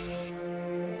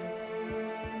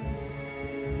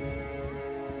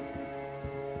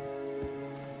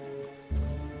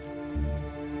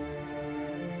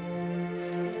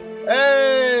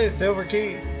 silver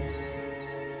key.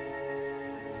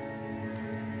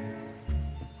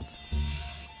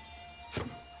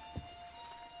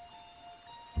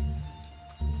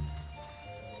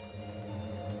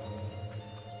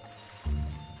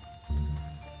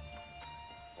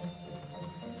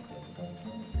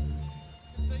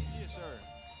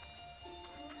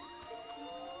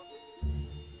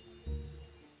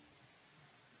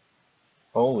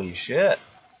 Holy shit.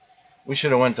 We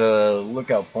should have went to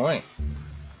Lookout Point.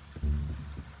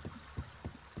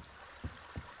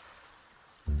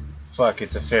 Fuck,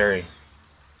 it's a ferry.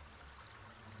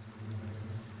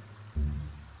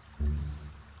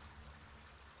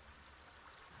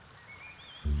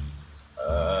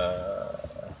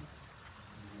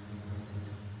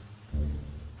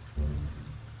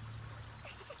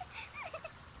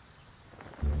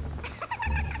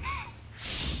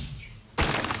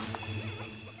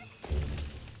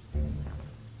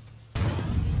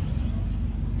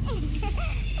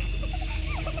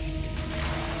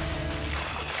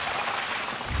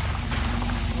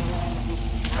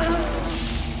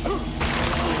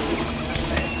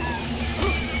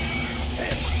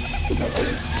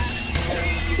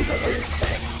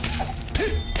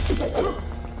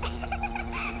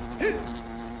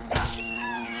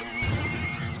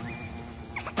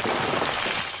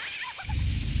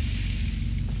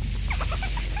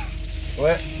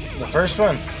 What? The first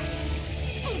one?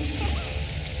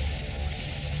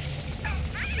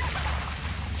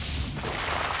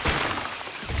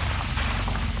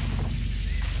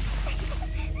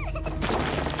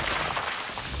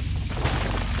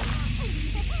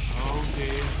 Oh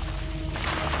dear.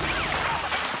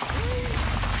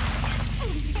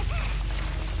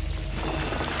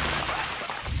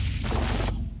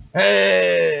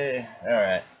 Hey!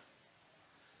 Alright.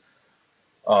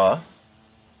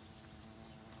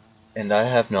 And I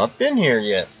have not been here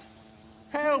yet.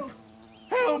 Help!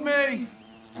 Help me!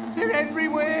 They're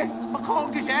everywhere! I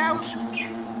can't get out!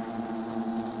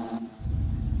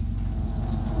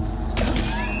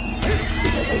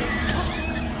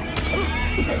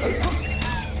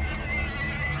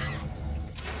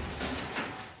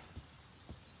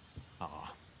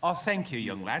 I thank you,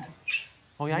 young lad.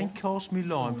 I ain't cast me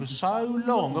line for so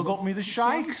long I got me the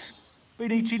shakes.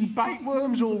 Been eating bait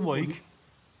worms all week.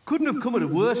 Couldn't have come at a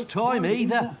worse time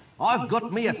either. I've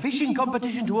got me a fishing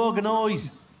competition to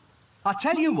organise. I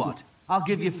tell you what, I'll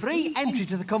give you free entry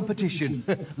to the competition.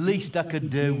 Least I could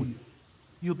do.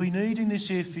 You'll be needing this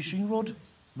here fishing rod.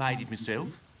 Made it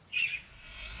myself.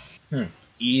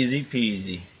 Easy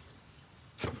peasy.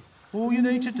 All you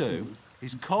need to do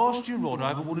is cast your rod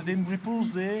over one of them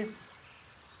ripples there.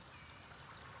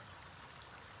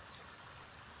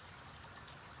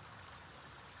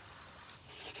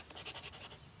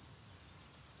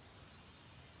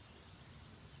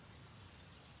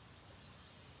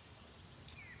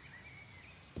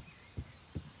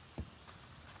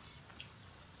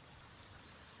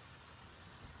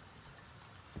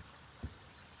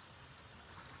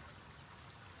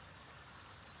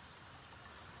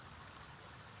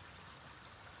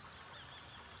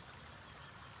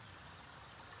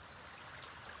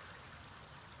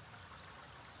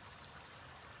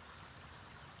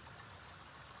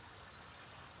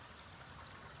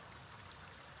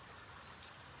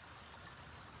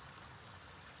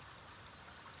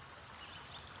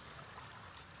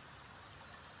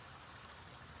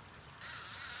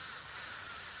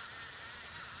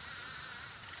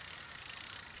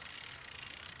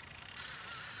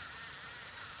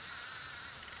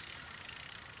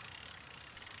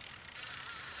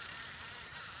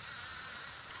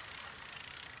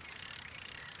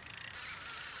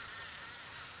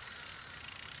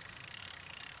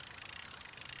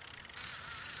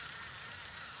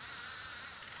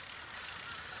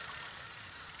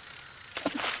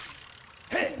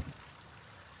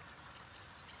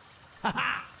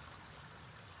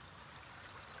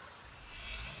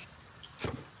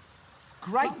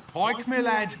 Great pike, my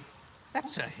lad.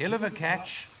 That's a hell of a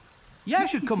catch. You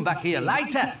should come back here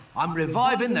later. I'm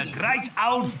reviving the great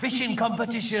old fishing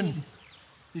competition.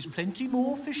 There's plenty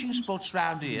more fishing spots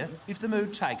round here, if the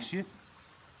mood takes you.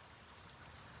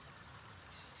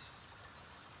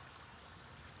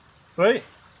 Sweet.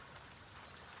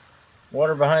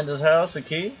 Water behind his house, a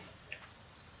key.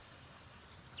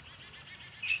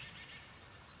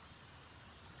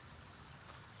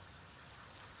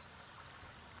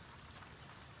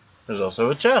 There's also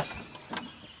a chest.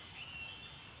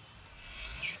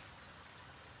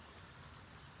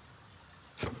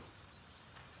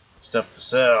 Stuff to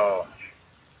sell.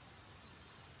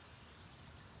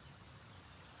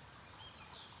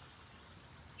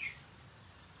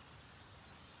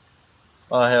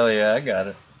 Oh, hell yeah, I got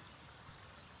it.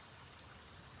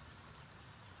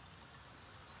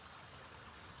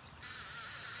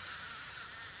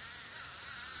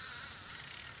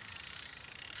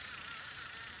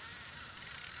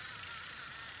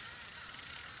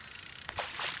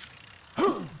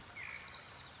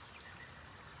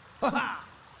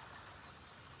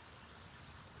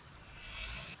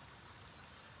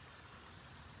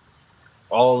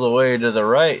 All the way to the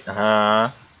right,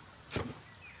 huh?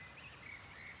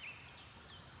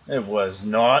 It was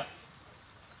not.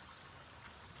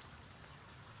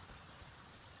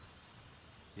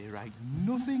 There ain't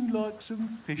nothing like some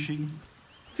fishing.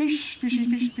 Fish, fishy,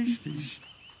 fish, fish, fish.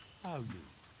 Oh, yes.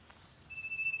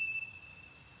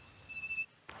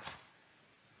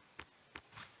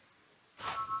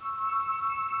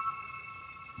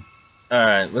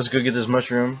 Alright, let's go get this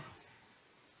mushroom.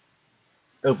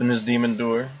 Open this demon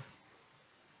door.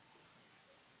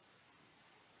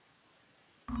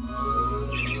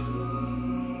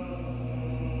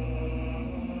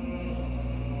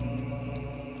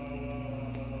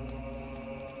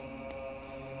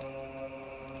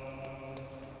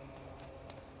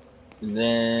 And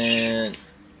then...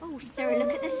 Oh, sir,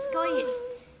 look at the sky.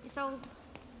 It's all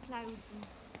clouds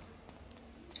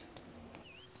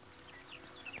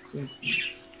and...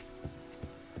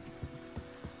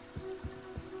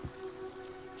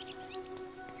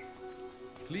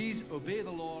 Please obey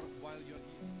the law while you're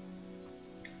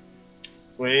here.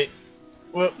 Wait.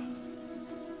 Whoop.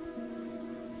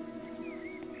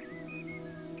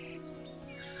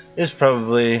 It's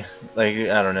probably, like,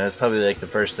 I don't know, it's probably like the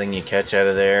first thing you catch out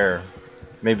of there, or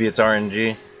maybe it's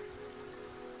RNG.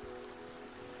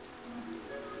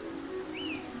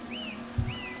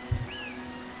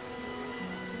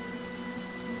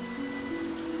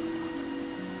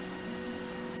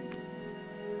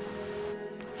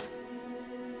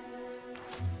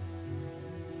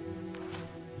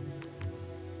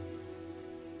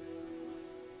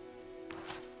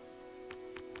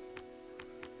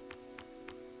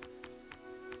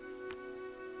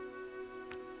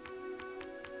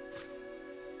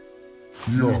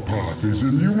 Your path is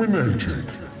illuminated.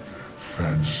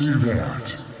 Fancy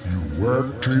that. You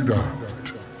worked it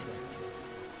out.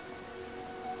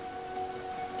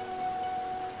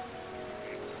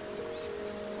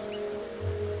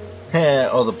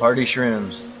 Oh, the party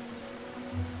shrooms.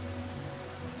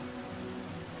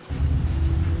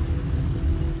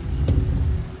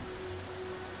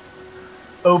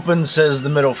 Open, says the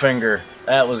middle finger.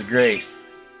 That was great.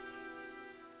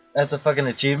 That's a fucking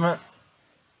achievement.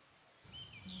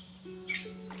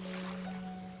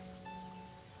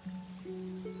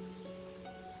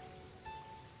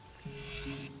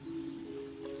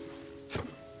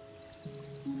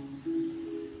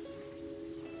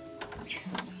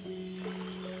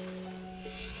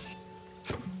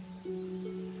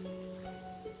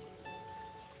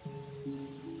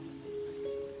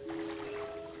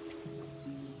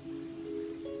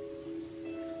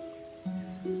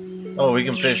 Oh, we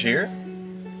can fish here?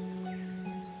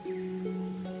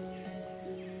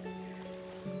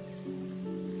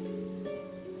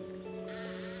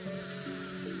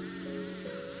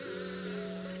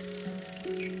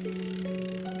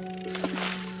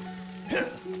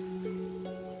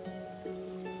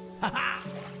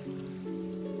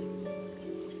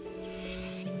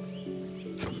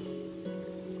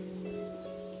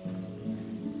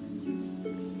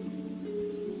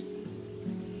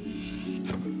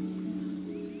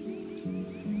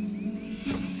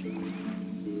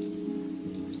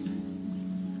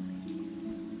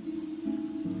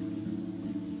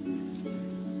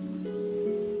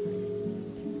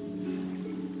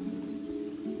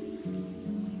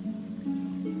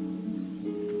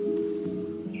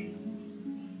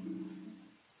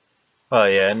 Oh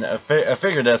yeah, and I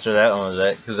figured that's where that one was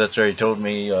at, because that's where he told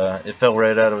me it fell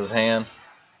right out of his hand.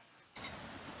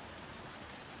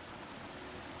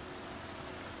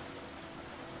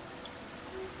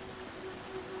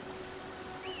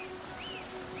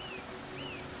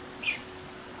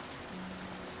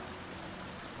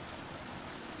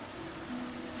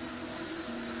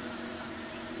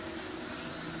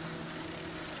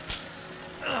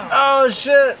 Oh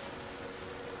shit!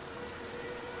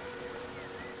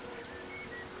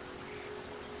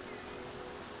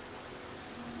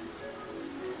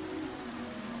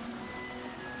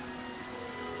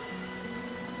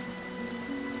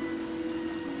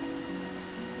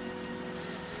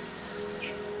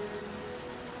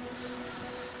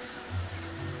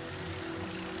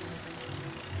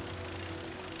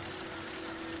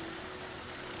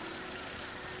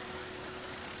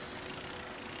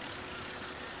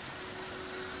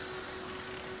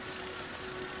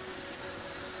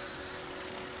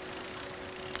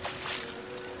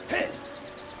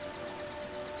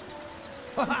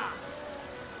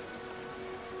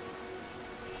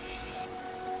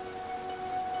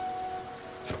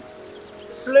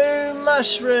 Blue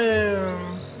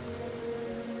mushroom.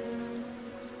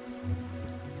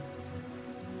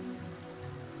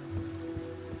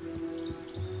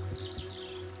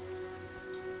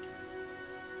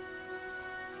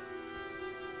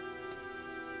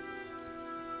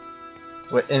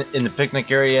 What, in the picnic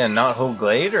area and not Whole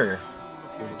Glade, or?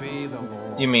 Obey the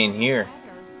law. You mean here?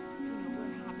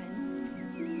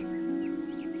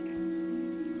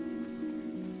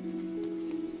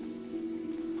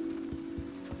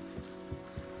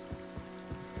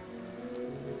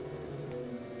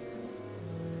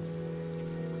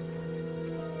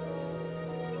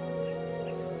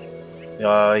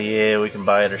 Oh yeah, we can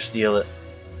buy it or steal it.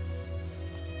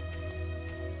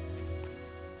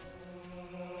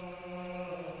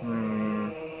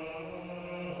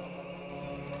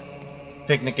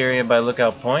 Picnic area by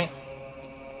Lookout Point.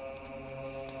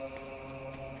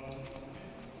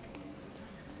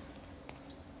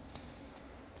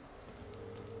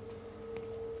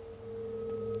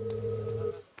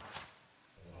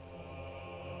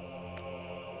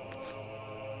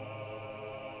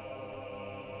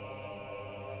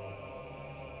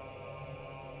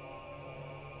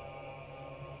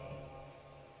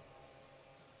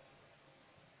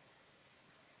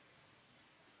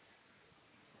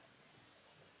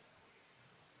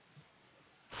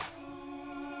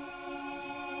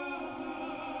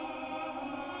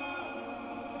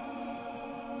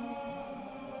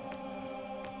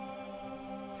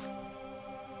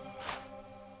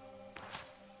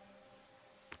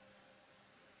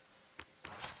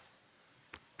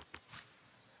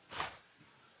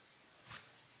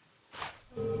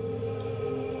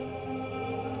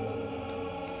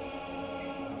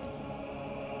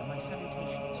 My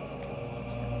salutations,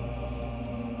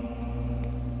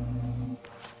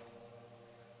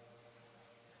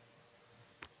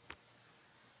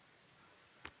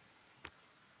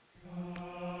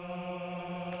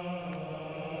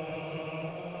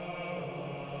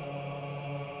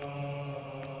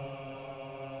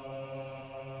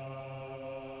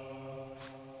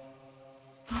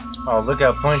 Oh,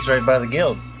 Lookout Point's right by the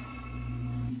guild.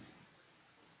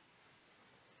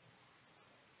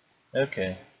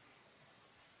 Okay.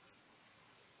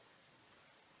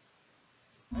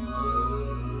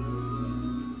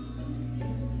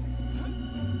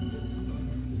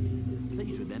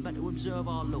 Please remember to observe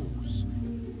our laws.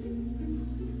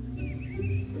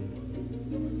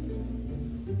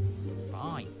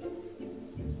 Fine.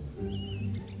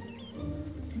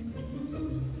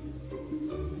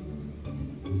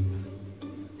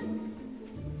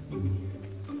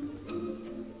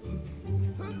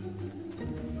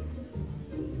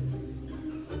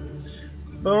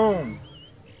 Boom.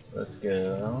 Let's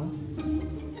go.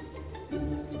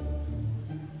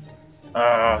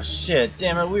 Oh shit!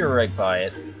 Damn it, we were right by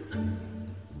it.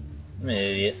 I'm an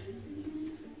idiot.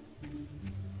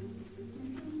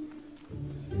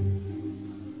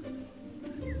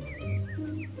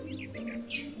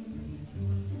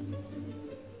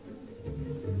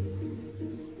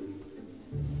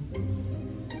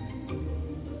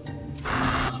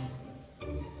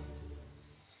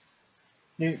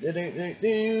 Do do do do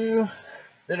do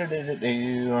do do do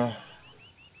do.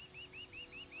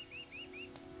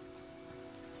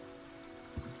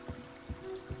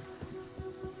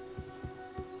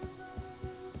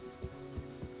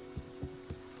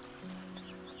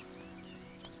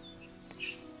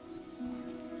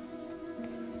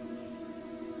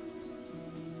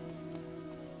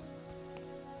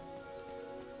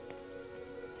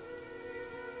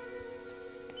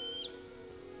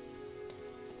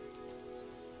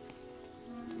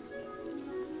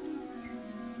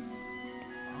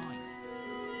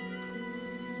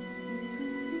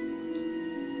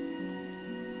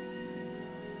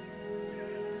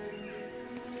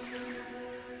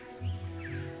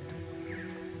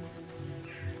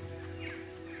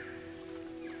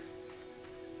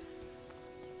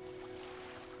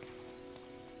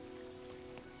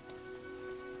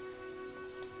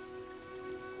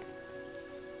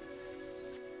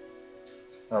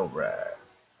 All right.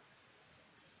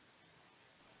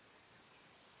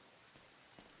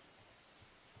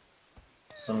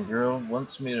 Some girl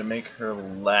wants me to make her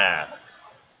laugh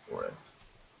for it.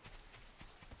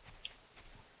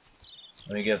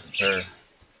 Let me guess it's her.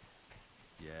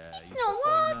 Yeah, It's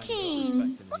not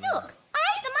working. Well, look, I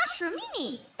ate the mushroom,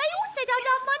 innit? They all said I'd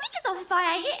laugh my knickers off if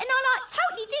I ate it, and I,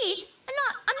 totally did. And,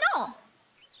 I'm not.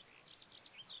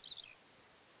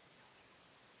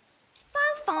 So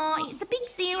far, it's the big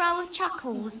zero of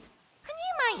chuckles. Can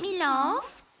you make me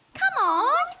laugh? Come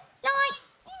on.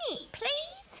 Innit,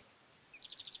 please?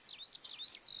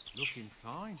 Looking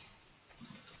fine.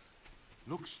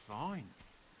 Looks fine.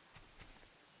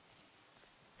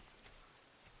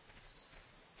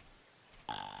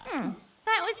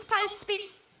 That was supposed to be...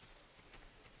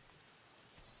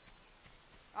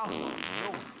 That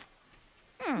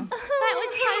was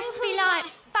supposed to be, like,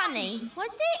 funny, was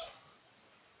it?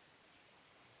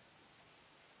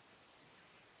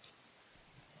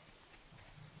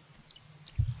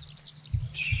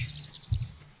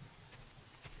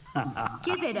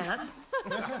 Give it up.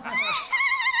 You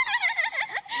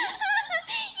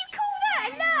call that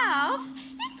a laugh?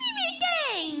 Let's do it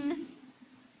again.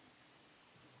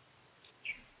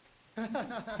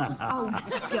 Oh,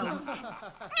 don't.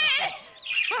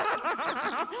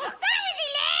 That was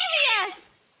hilarious.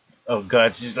 Oh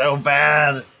god, she's so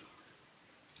bad.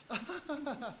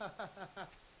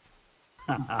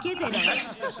 Give it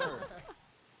up.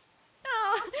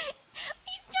 Oh,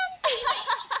 he's just...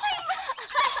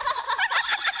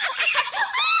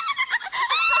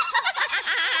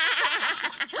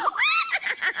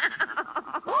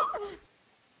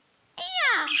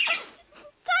 Here,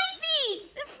 take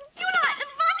this. You're like the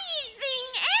funniest thing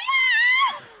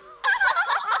ever.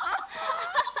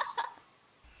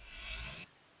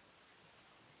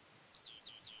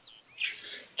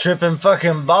 Tripping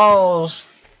fucking balls.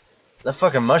 That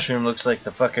fucking mushroom looks like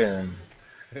the fucking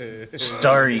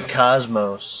starry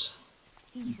cosmos.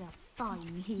 He's a fine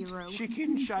hero.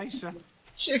 Chicken chaser.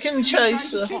 Chicken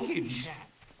chaser. Chickens.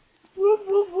 Whoop,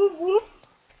 whoop, whoop, whoop.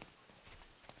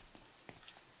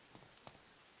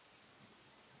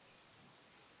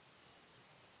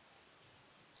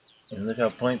 And look how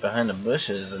point behind the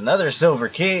bushes. Another silver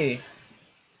key.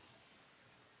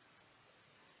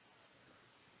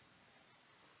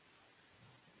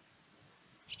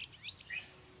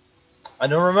 I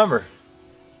don't remember.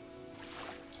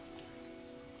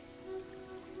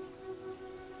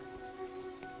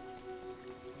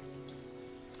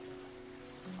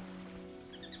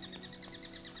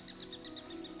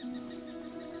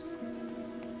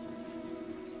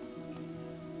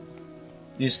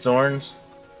 These thorns?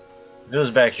 If it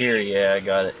was back here, yeah, I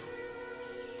got it.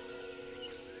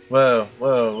 Whoa,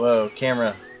 whoa, whoa,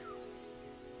 camera.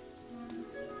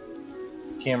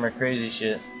 Camera crazy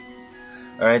shit.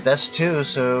 Alright, that's 2,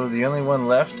 so the only one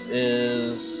left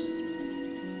is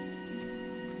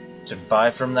to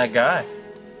buy from that guy.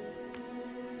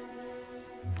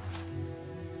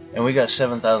 And we got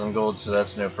 7,000 gold, so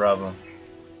that's no problem.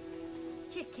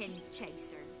 Chicken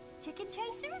chaser. Chicken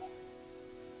chaser?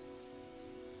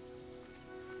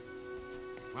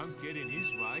 Won't get in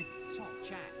his way. Top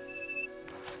chat.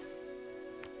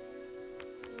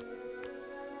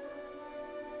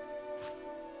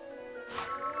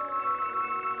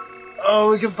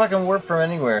 Oh, we can fucking warp from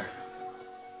anywhere.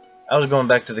 I was going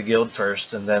back to the guild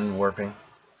first and then warping.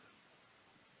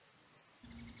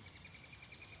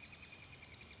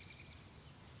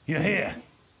 You're here.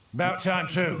 About time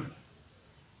too.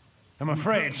 I'm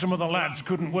afraid some of the lads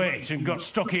couldn't wait and got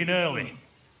stuck in early.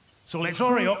 So let's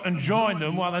hurry up and join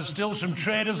them while there's still some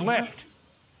traders left.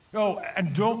 Oh,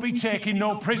 and don't be taking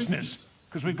no prisoners,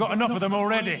 because we've got enough of them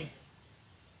already.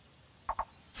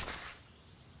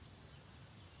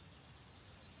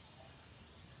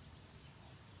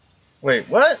 Wait,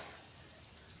 what?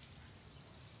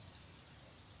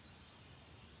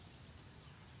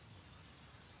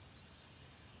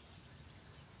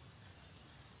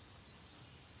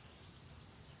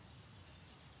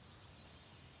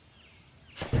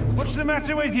 What's the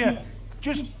matter with you?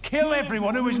 Just kill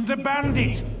everyone who isn't a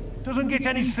bandit. Doesn't get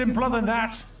any simpler than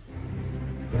that.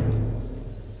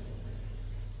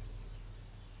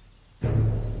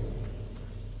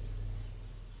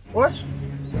 What?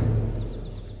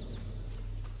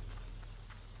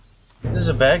 This is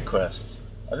a bad quest.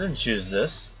 I didn't choose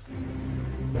this.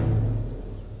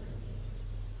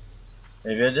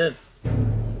 Maybe I did.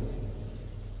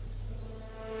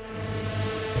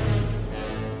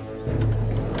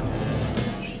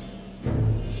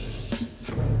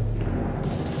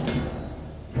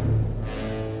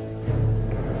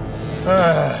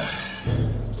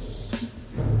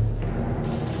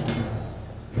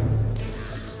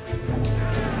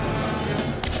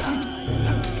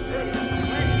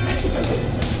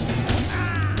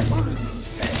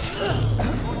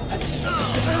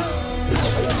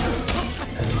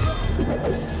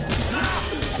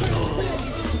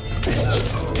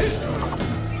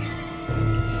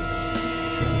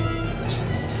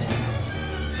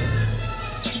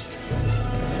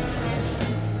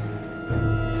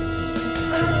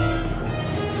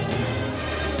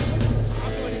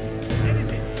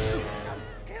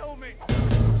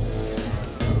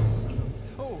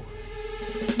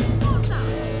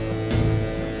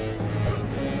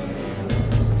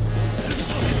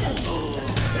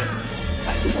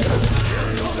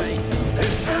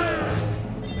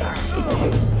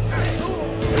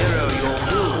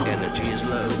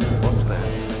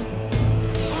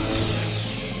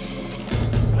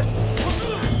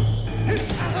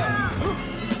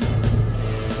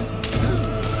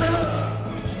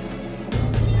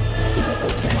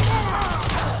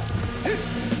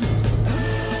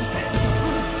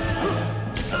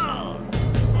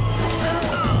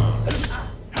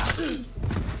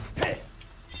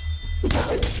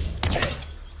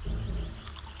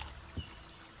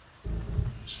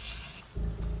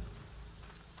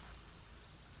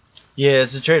 Yeah,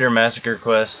 it's a Trader Massacre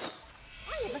quest.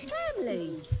 I have a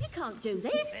family. You can't do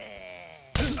this.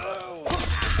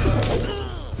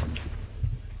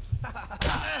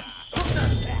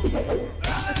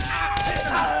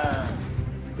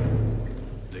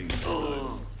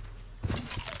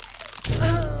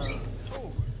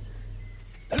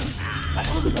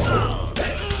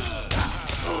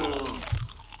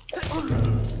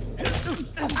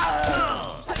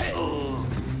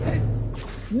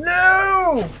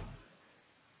 No!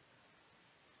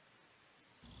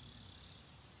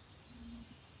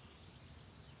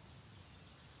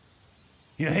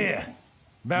 You're here.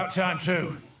 About time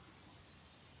too.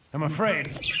 I'm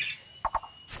afraid.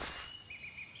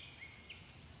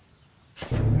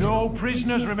 No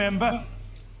prisoners, remember?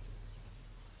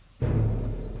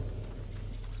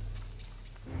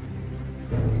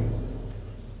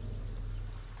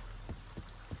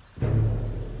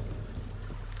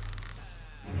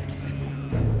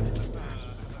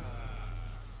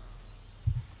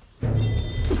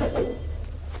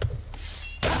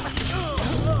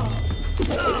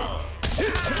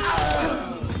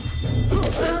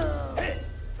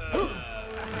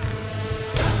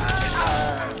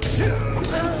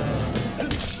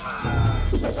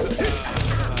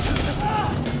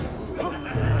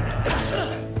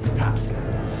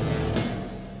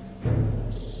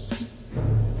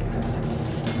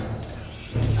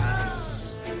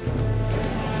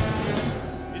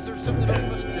 Is there something I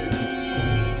must do?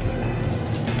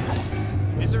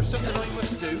 Is there something I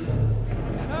must do?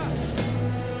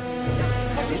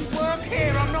 I just work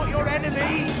here, I'm not your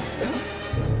enemy!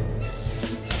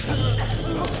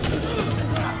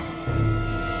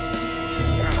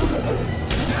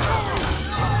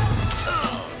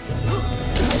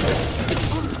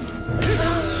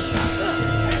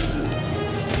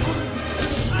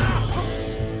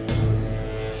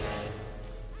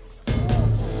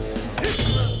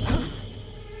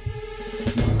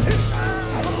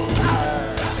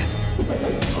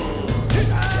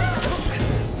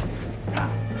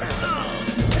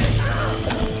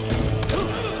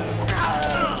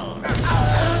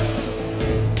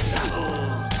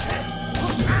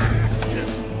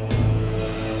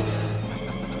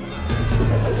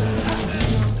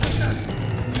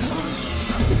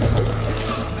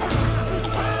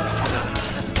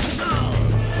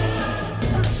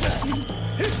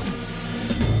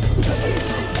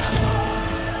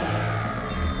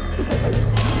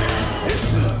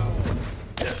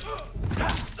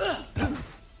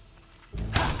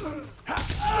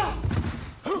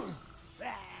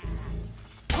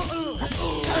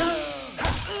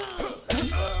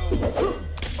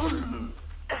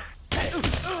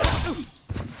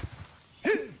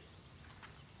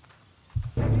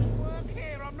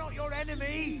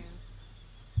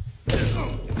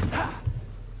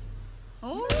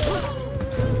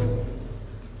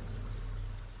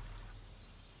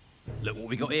 Look what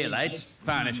we got here, lads.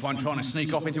 Found this one trying to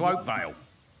sneak off into Oakvale.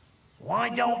 Why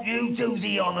don't you do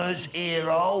the honours,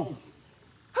 hero?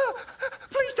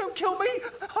 Please don't kill me!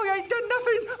 I ain't done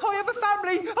nothing! I have a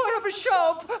family! I have a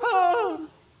shop! Oh.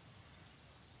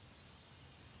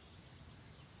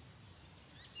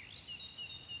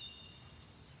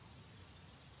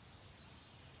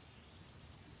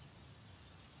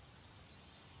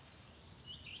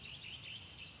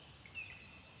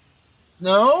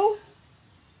 No?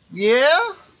 Yeah?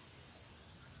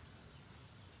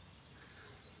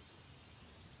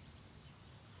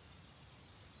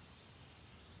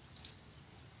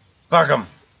 Fuck him.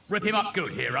 Rip him up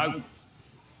good, hero.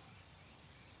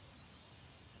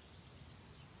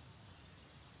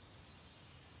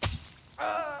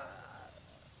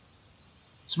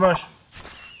 Smush.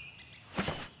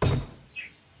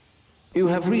 You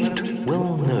have reached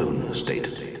well-known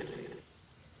status.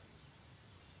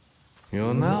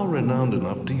 You're now renowned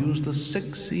enough to use the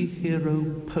sexy hero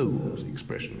pose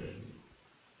expression.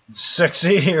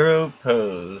 Sexy hero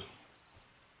pose.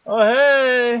 Oh,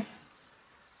 hey!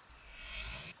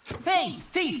 Hey,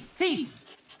 thief, thief!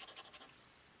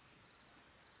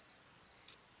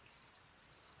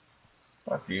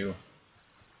 Fuck you.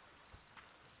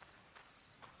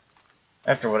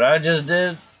 After what I just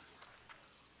did?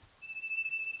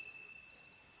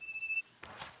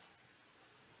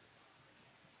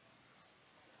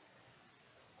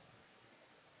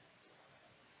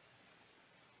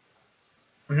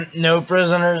 No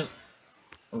prisoners.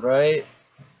 Right?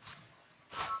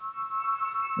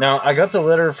 Now, I got the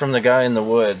letter from the guy in the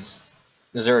woods.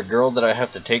 Is there a girl that I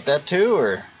have to take that to,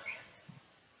 or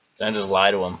can I just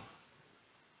lie to him?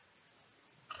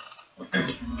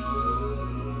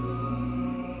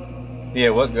 Yeah,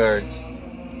 what guards?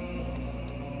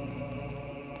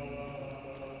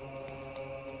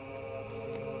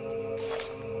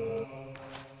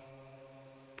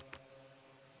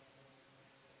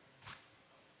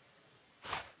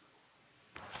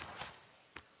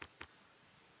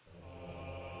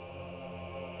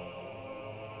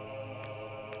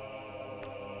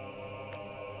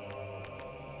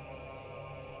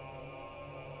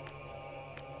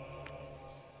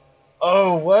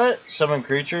 Oh, what? Summon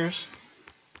creatures?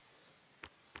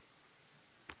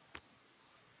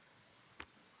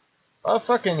 A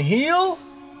fucking heal?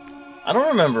 I don't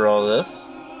remember all this.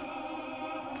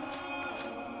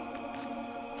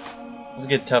 Let's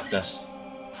get toughness.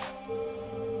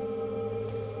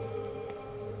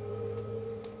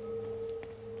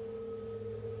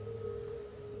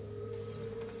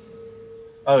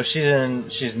 Oh,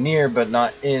 she's near but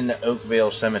not in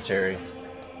Oakvale Cemetery.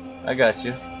 I got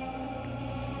you.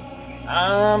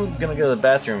 I'm gonna go to the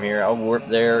bathroom here. I'll warp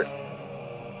there.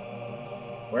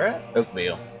 Where at?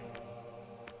 Oakvale.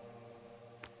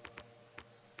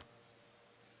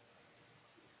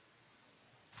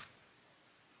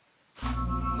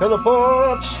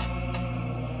 Teleport!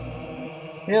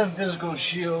 We have physical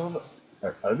shield.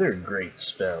 Or other great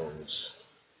spells.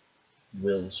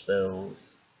 Will spells.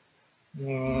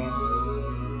 Yeah.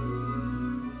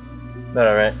 But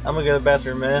alright, I'm gonna go to the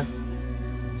bathroom, man.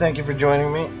 Thank you for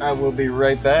joining me. I will be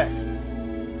right back.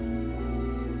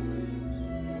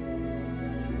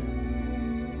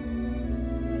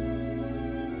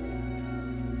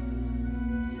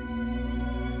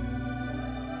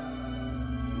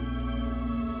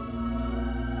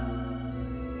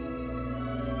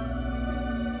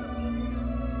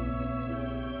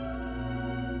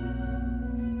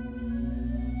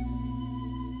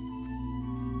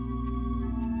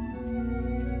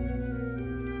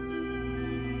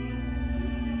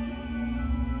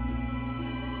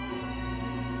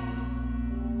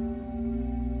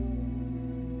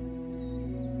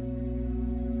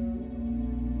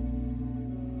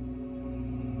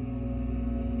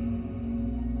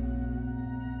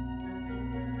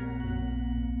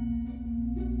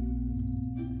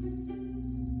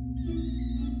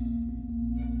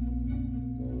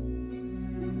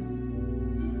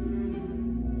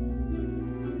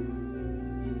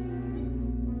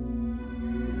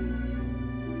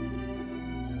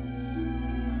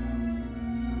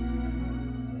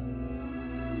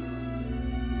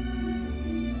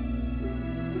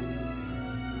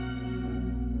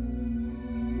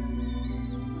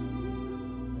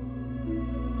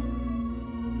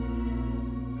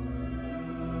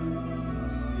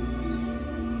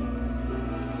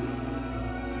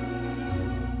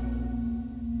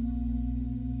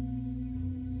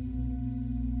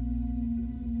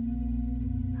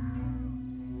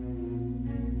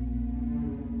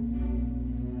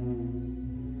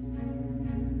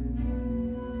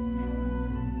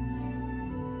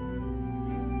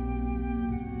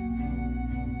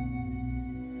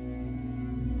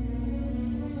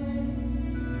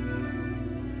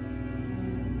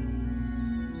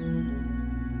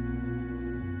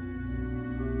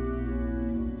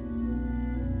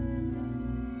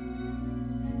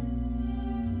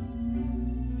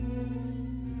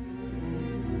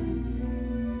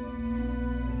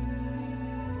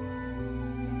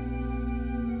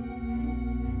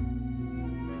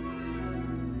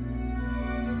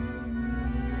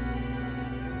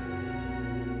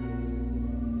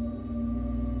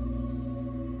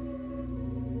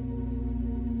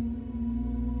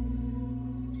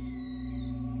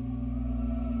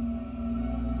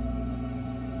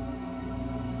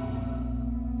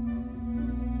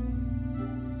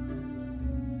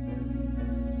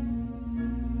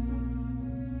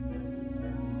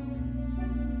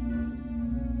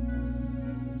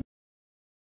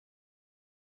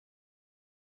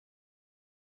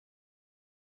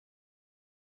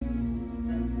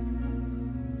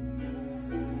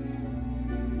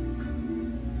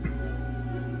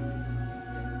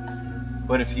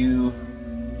 Quite a few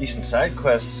decent side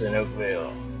quests in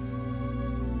Oakvale.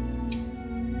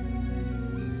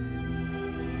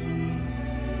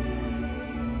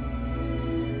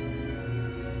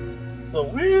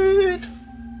 Sweet!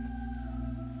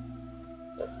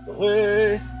 That's the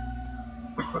way.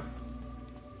 Oh,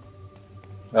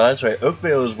 that's right.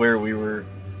 Oakvale is where we were.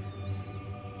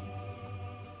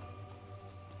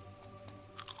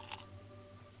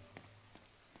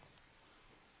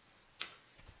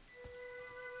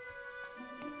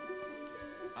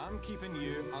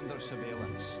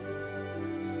 surveillance.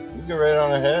 You go right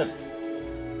on ahead.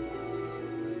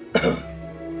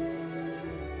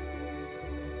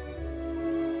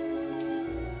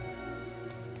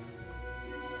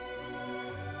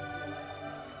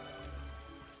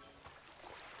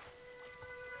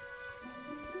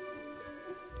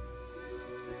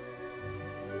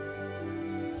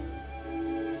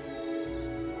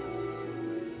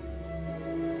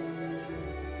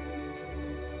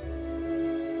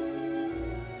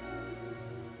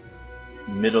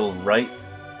 Middle right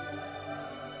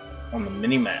on the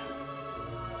mini map.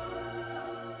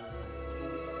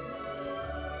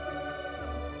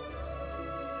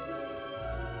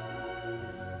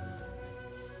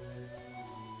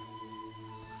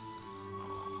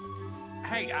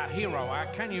 Hey, hero,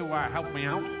 can you help me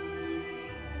out?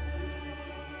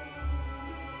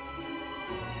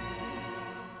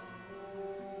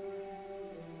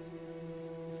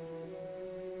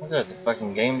 What's that? It's a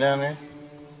fucking game down there?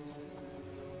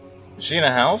 Is she in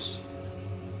a house?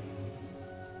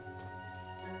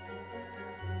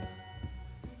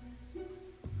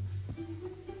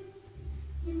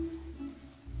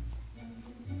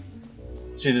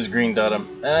 See this green dot?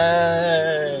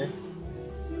 Hey!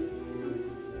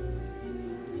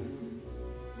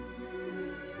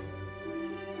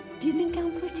 Do you think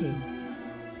I'm pretty?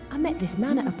 I met this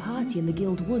man at a party in the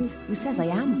Guild Woods who says I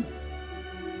am.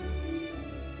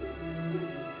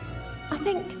 I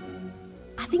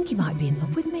think he might be in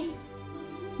love with me.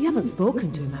 You haven't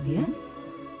spoken to him, have you?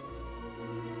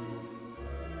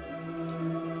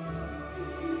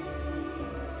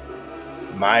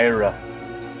 Myra.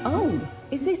 Oh,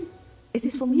 is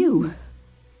this from you?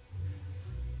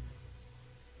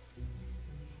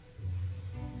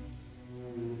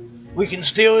 We can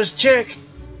steal his chick.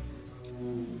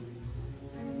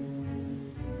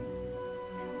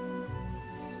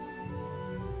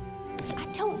 I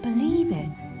don't believe it.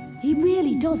 He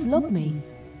really does love me.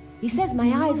 He says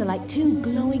my eyes are like two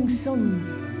glowing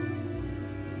suns.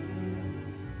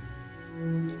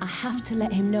 I have to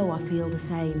let him know I feel the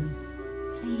same.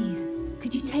 Please,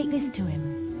 could you take this to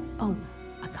him? Oh,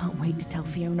 I can't wait to tell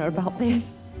Fiona about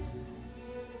this.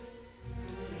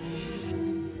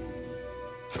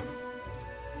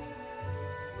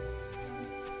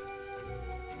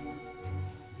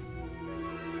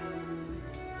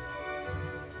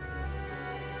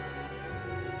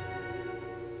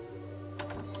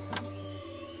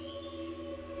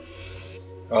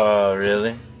 Oh,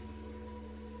 really?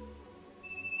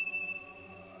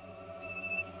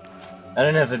 I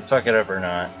don't know if it'd fuck it up or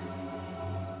not.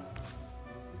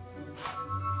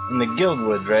 In the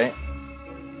Guildwood, right?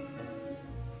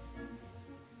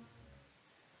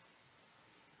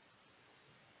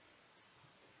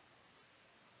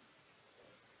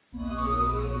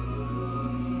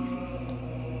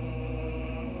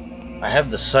 I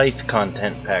have the Scythe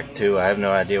content pack too. I have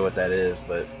no idea what that is,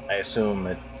 but I assume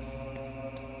it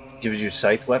gives you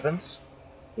scythe weapons,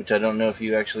 which I don't know if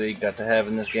you actually got to have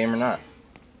in this game or not.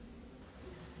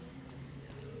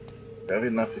 Do I have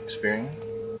enough experience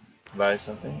to buy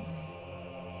something?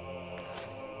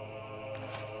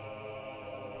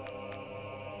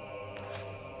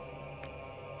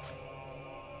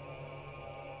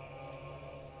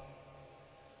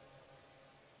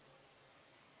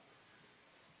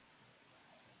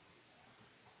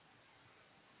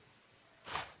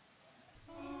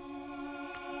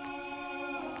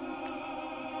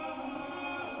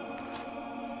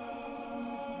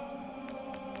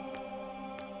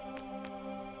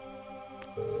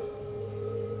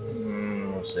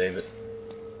 We'll save it.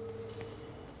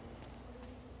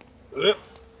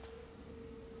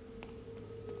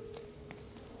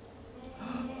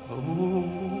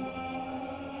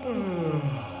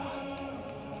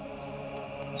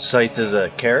 Scythe is a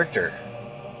character.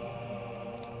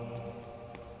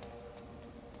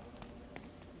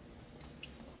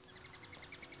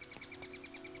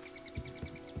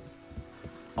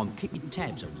 I'm keeping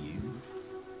tabs on you.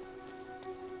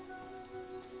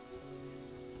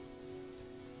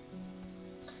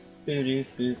 Boop,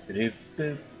 boop, boop,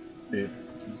 boop, boop.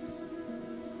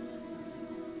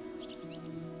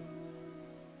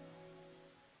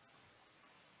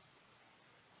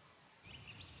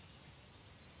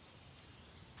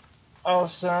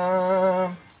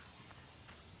 Awesome.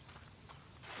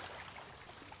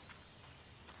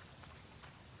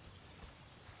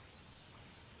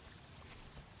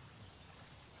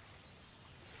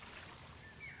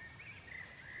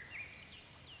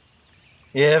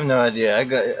 Yeah, I have no idea. I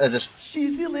just.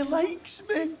 She really likes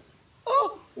me.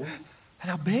 Oh, and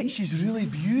I bet she's really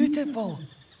beautiful.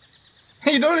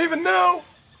 You don't even know.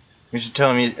 We should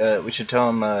tell him. We should tell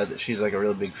him that she's like a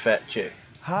real big fat chick.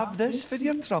 Have this for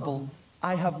your trouble.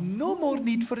 I have no more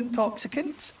need for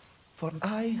intoxicants, for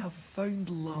I have found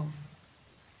love.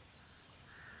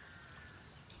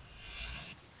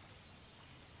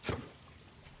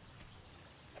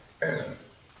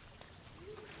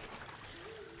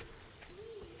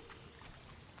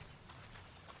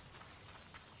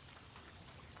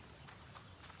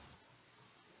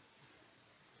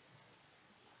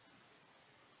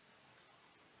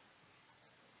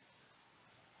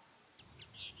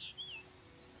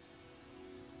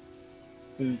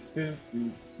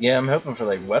 Yeah, I'm hoping for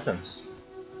like weapons.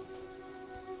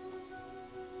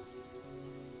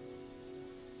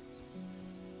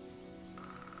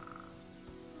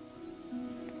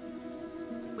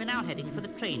 We're now heading for the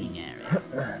training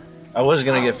area. I was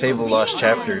gonna get Fable Lost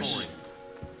Chapters.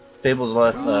 Fable's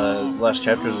Lost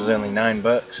Chapters was only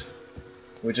 $9,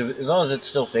 which as long as it's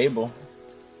still Fable.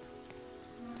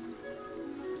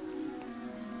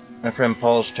 My friend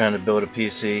Paul's trying to build a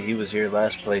PC. He was here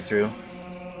last playthrough.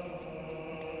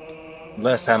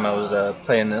 Last time I was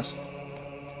playing this.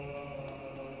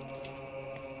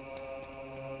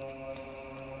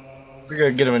 We're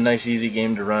gonna get him a nice easy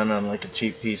game to run on like a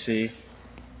cheap PC.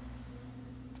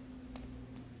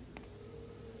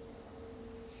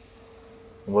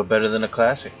 What better than a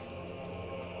classic?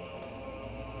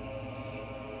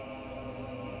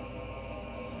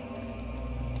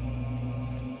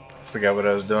 Forgot what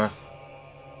I was doing.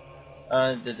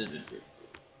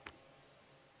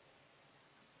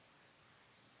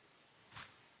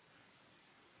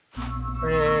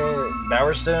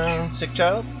 Bowerstone, sick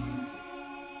child?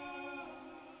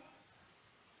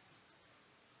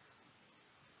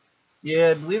 Yeah,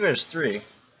 I believe there's 3.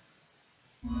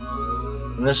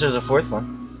 Unless there's a 4th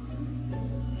one.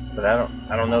 But I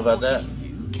don't know about that.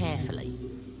 Carefully.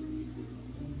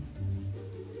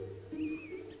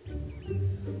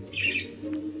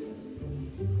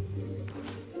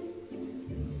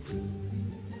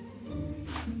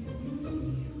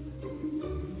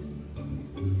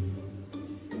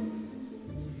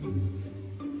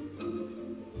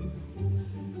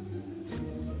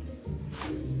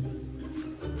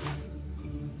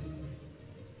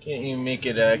 Can't you make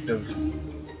it active? I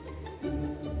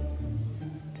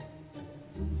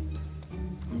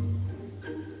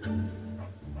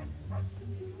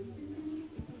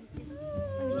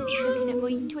was just looking at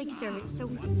my twig, sir. It's so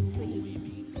pretty.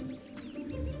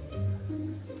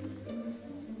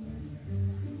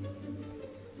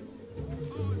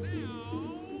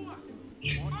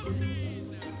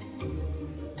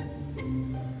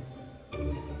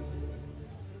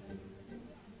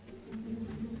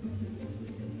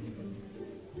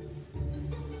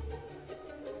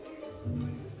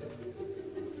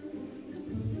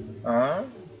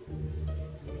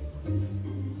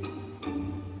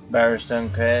 Bowerstone,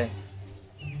 okay.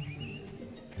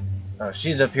 Oh,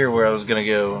 she's up here where I was gonna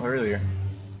go earlier.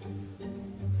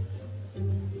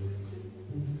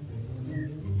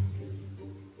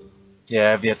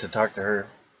 Yeah, I've yet to talk to her.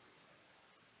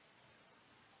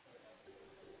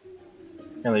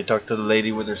 And they talked to the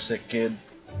lady with her sick kid.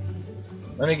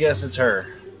 Let me guess, it's her.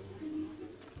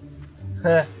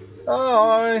 Heh.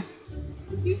 Oh,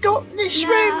 you got any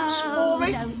shrimps for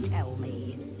me? Don't tell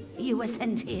me. You were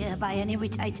sent here by an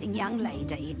irritating young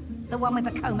lady. The one with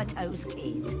the comatose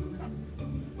kid.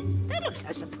 Don't look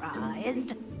so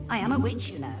surprised. I am a witch,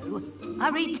 you know. I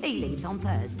read tea leaves on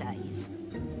Thursdays.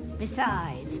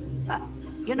 Besides,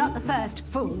 you're not the first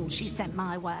fool she sent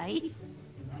my way.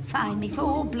 Find me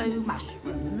 4 blue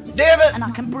mushrooms. Damn it! And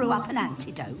I can brew up an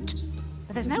antidote.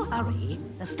 But there's no hurry.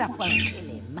 The stuff won't kill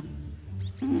him.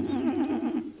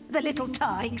 The little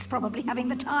tyke's probably having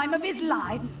the time of his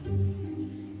life.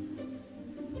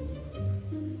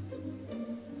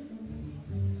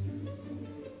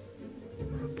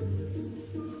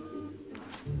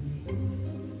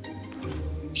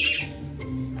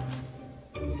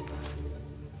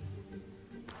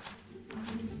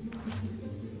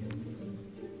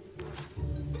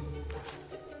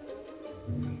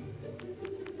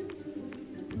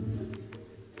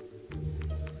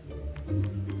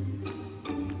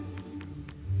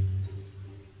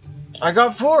 I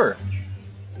got 4.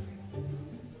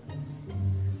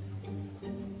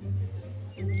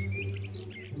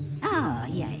 Ah,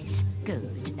 yes,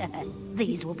 good.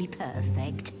 These will be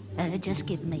perfect. Just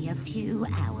give me a few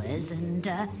hours and,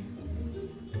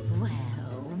 well,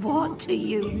 what do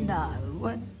you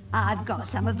know? I've got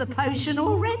some of the potion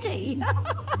already.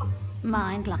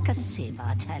 Mind like a sieve,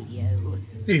 I tell you.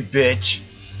 You bitch.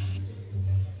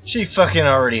 She fucking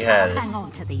already had it. Hang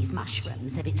on to these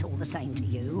mushrooms if it's all the same to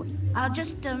you. I'll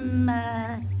just,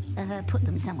 put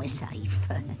them somewhere safe.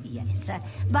 Yes.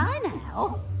 Bye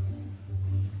now.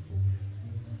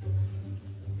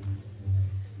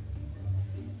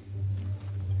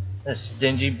 That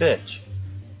stingy bitch.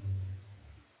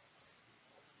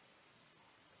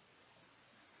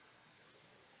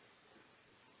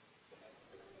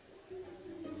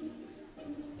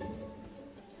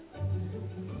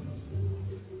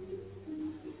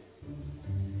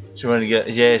 She wanted to get,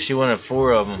 yeah, she wanted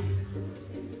 4 of them.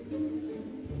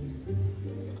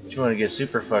 She wanted to get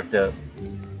super fucked up.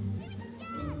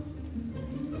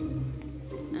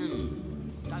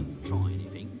 Don't try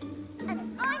anything.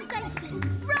 And I'm going to be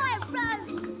Briar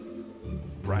Rose.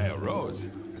 Briar Rose?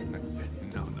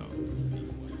 No, no.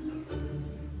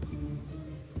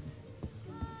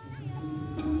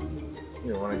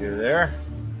 You don't want to go there?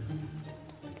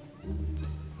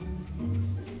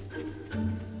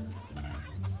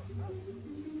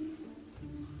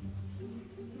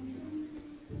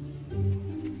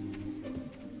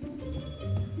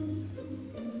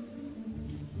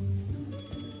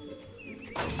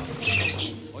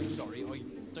 I'm sorry, I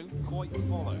don't quite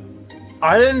follow.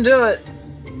 I didn't do it.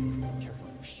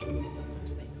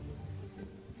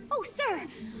 Oh, sir,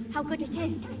 how good it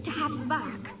is to have you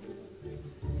back.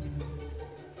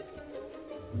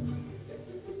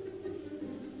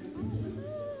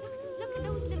 Look at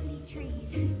those lovely trees.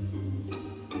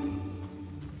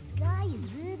 The sky is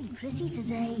really pretty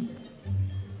today.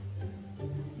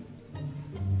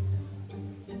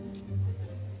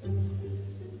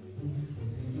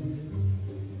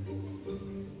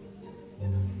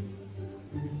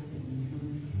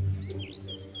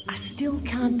 I still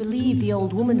can't believe the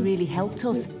old woman really helped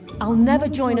us. I'll never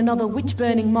join another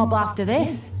witch-burning mob after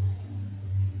this.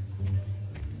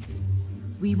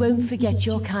 We won't forget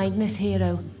your kindness,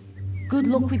 hero. Good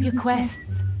luck with your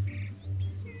quests.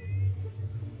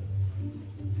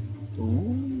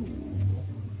 Ooh.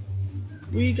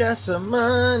 We got some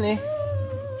money.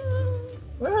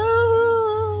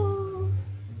 Whoa.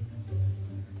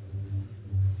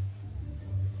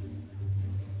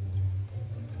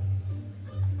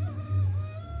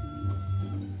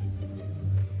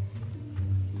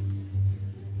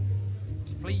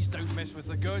 Please don't mess with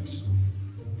the goods.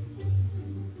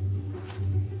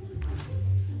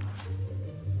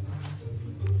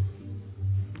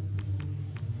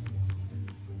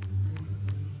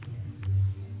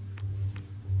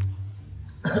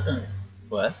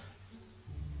 What?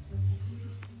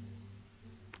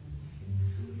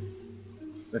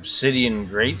 Obsidian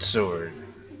greatsword.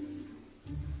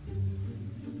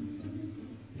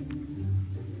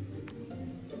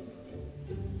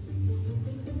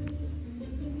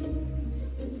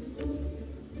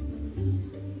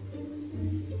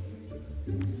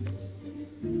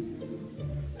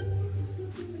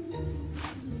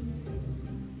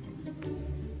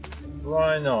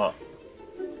 Why not?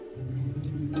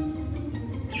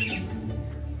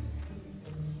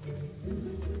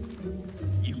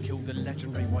 You killed the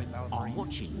legendary white Balvary. I'm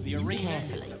watching The you arena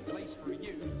carefully. is the place for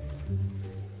you.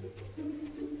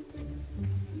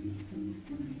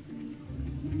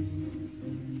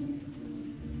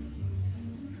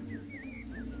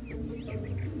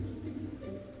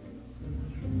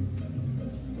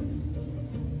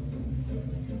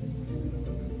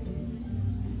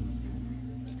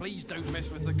 Please don't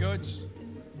mess with the goods.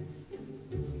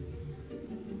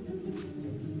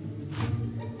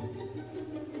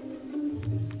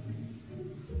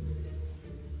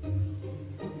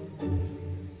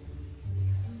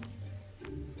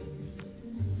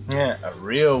 Yeah, a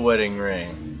real wedding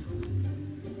ring.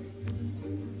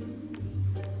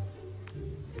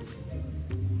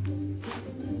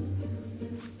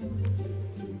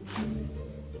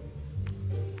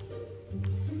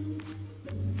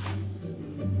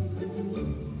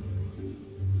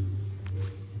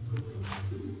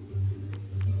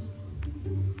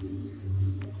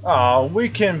 Oh, we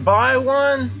can buy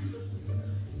one?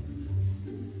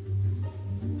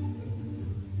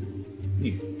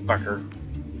 You fucker.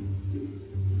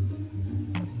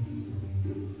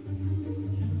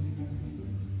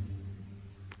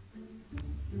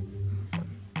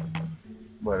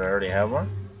 What, I already have one?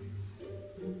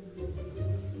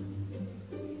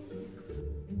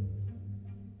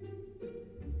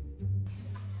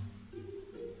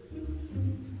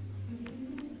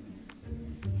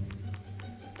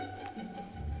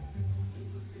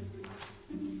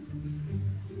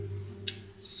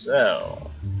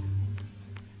 So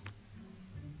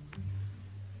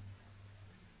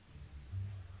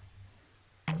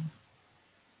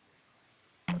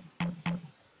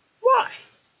why?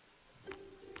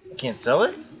 I can't sell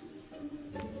it?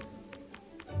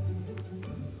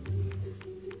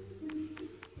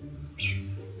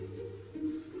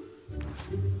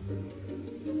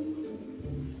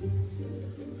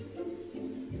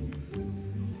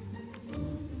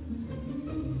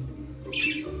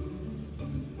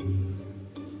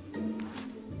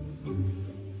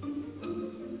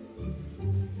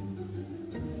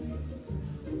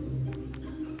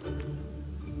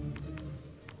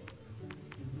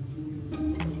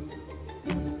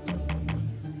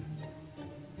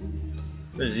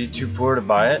 Is he too poor to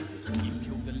buy it? You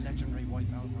killed the legendary White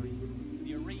Valkyrie.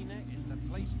 The arena is the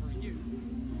place for you.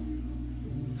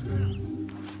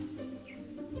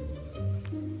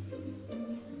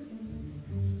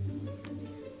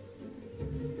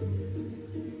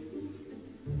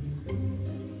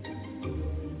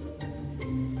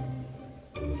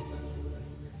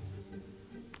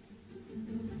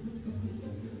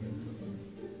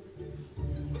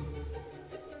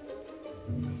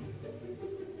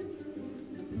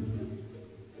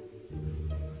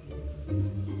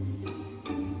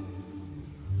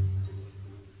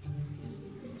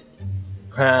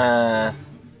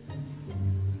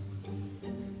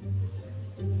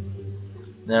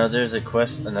 Now there's a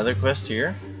quest, another quest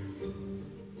here?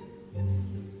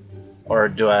 Or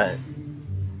do I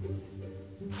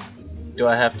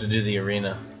have to do the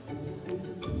arena?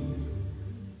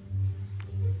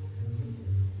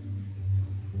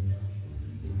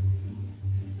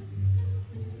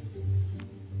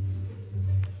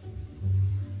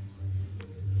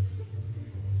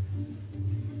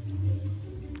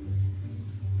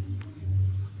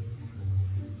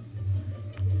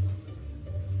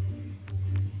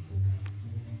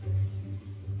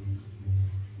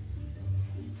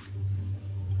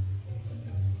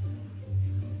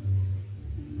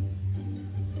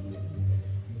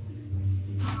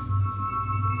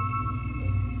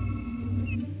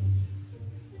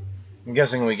 I'm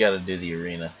guessing we gotta do the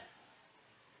arena.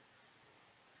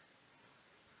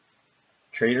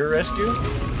 Trader rescue?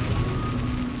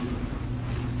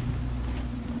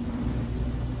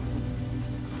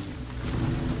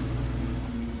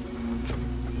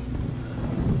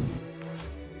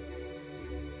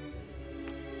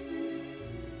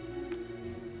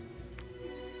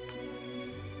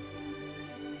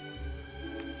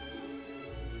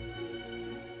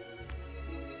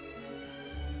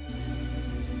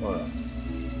 Hold on.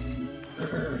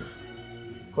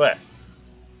 Quests.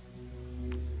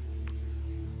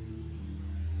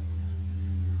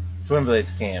 Twin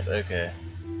Blades Camp, okay.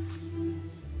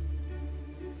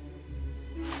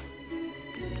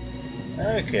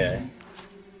 Okay.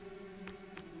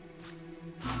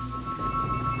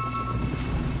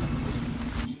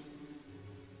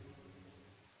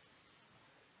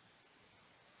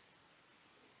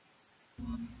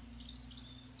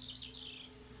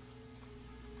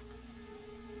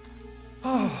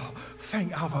 Oh,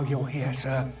 thank Avo you're here,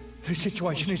 sir. The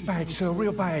situation is bad, sir,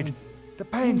 real bad. The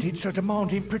bandits are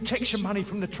demanding protection money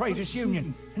from the Traders'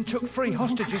 Union and took 3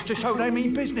 hostages to show they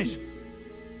mean business.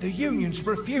 The union's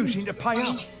refusing to pay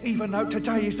up, even though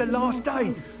today is the last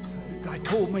day. They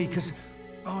called me because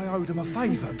I owed them a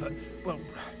favour, but, well,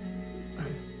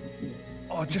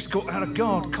 I just got out of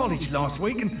Guard College last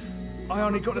week and I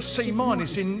only got a C-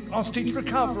 in hostage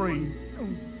recovery.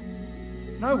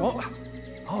 Know what?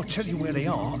 I'll tell you where they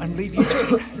are and leave you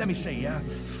to it. Let me see.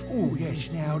 Oh yes.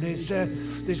 Now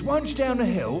there's ones down the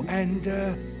hill and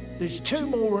there's 2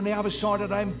 more on the other side of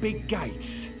them big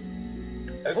gates.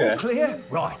 Okay. All clear?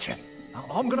 Right.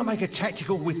 I'm gonna make a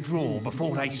tactical withdrawal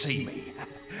before they see me.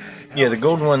 Yeah, the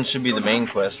gold one should be the main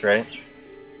quest, right?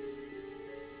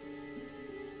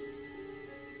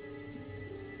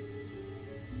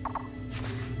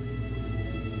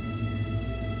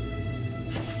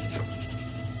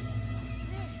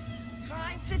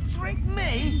 Trying to trick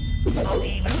me? I'll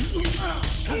even...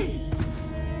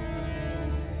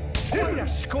 What a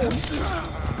score!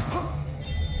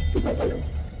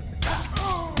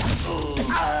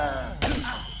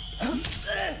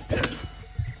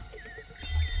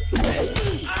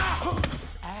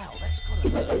 Ow, that's gotta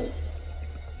hurt.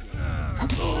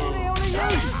 Who the hell are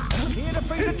you? Here to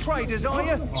feed the traders, are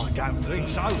you? I don't think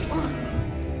so.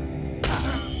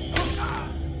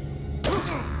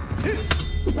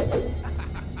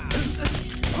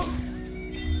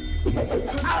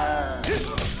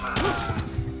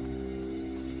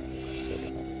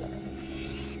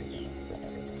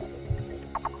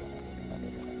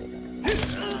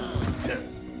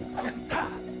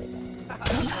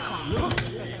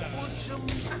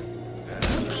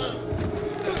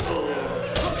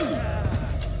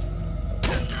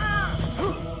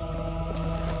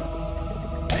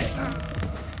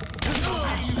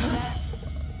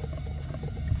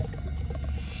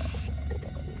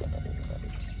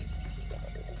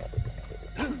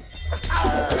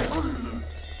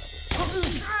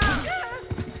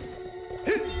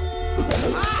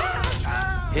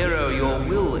 Hero, your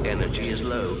will energy is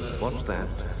low. What's that?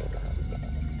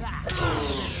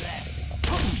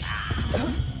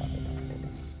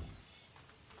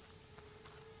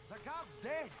 The guard's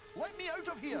dead. Let me out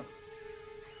of here.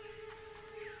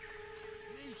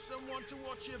 Need someone to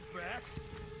watch your back?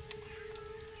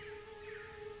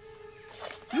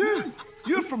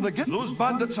 You're from the Those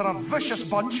bandits are a vicious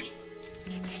bunch.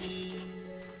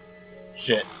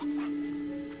 Shit.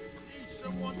 Need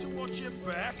someone to watch your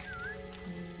back?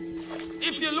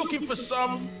 If you're looking for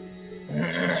some...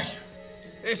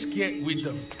 let's get with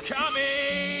them. Come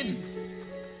in!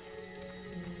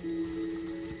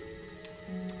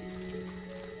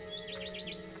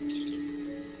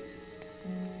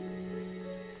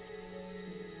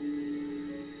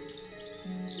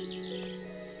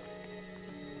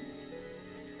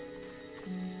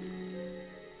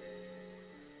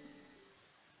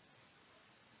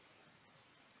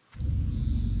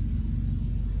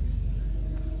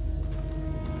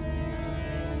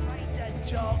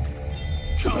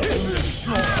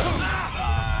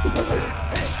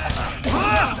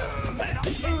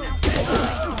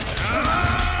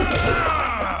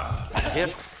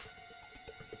 Yep.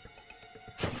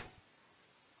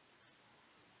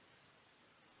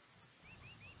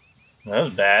 That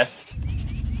was bad.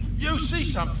 You see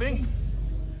something?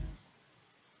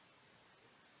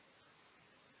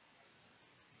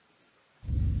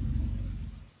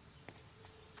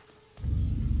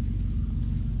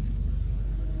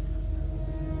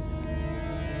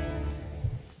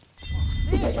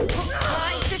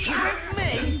 Trying to trick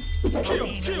me? Kill!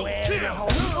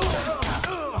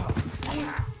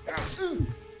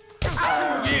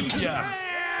 With ya!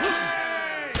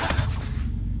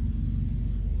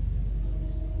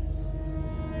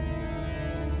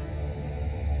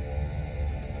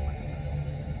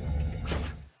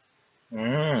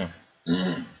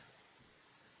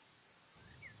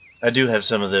 I do have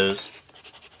some of those.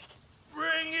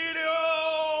 Bring it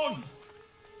on!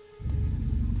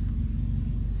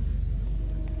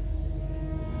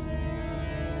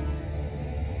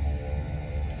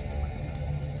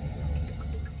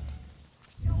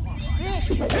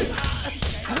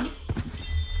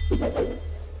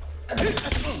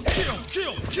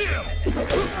 Kill!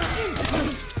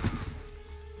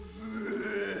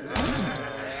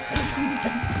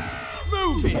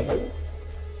 Move it!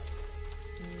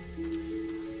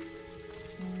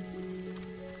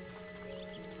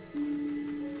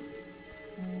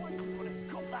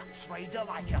 Trader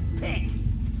like a pig.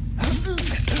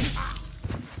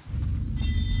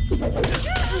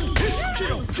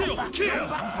 Kill!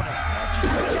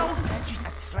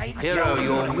 Hero,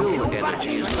 your will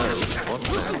energy is low.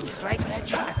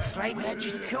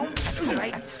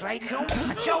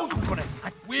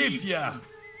 With ya!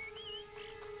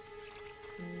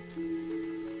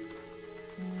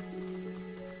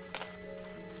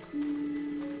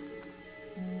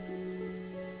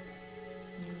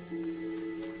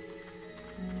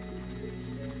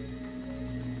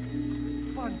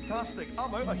 Fantastic,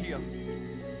 I'm out of here.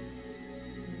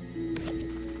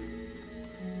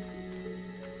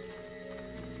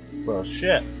 Well,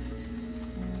 shit.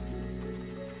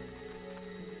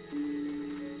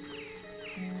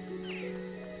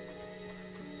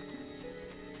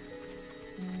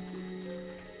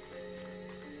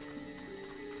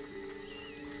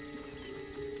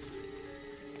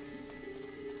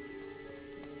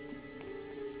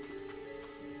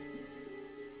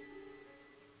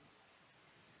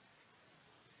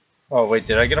 Oh, wait,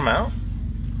 did I get him out?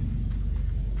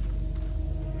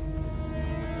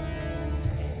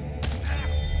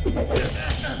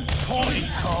 Party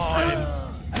time!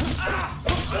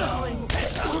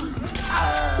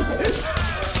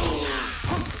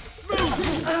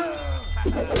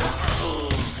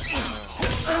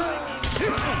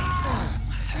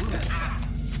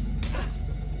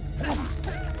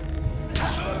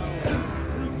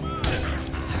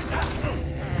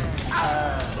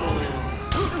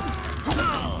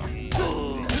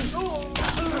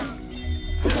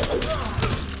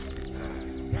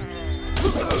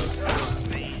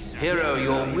 Hero,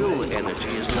 your will energy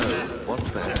is low. What's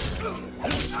that?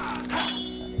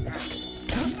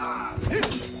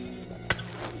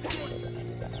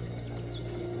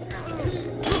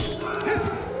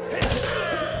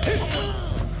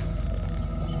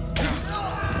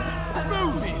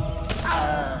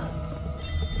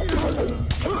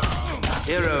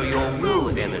 Hero, your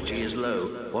will energy is low.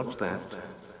 What's that?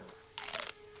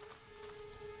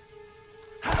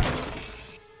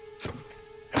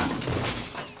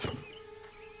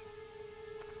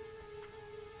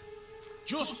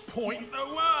 Just point the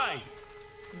way!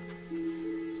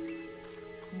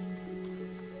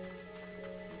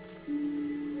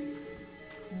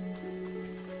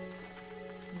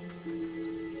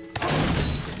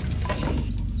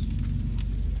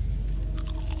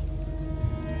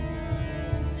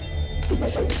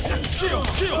 Kill!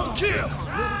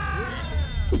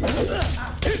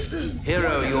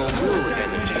 Hero, your will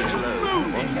energy is low.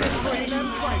 What's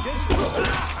that?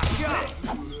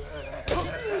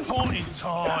 Haunting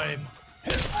time!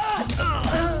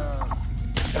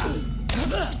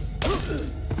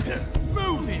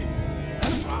 Move it!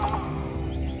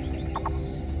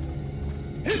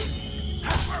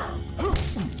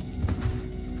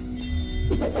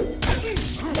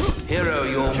 Hero,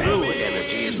 your will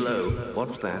energy is low.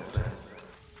 What's that?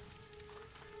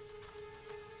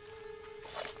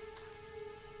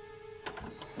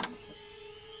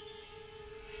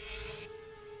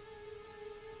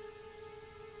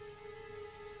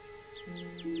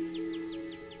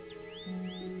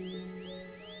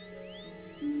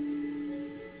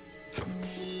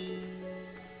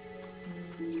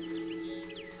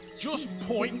 Just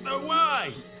point the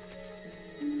way!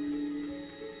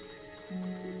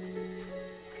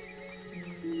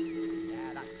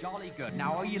 Yeah, that's jolly good.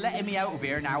 Now, are you letting me out of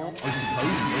here now? I suppose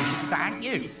I should thank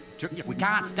you. We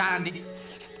can't stand it.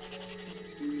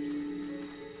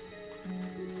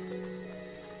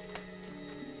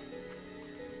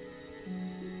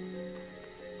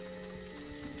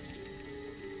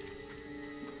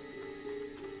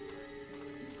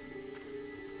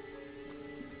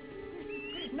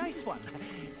 Nice one.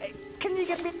 Can you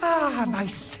get me... Ah, my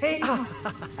say...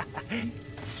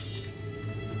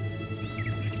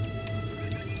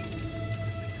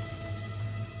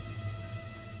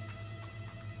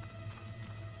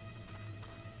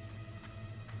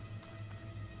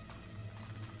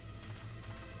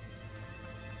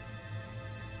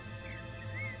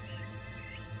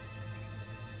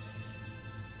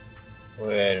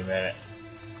 Wait a minute.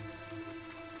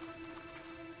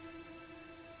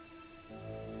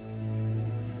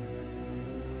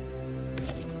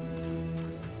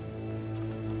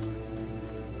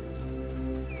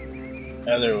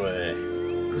 Other way.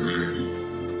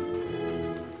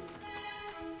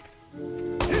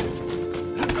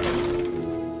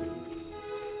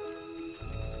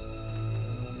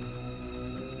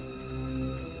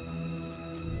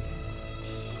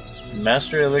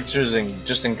 Master elixirs and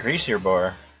just increase your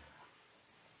bar.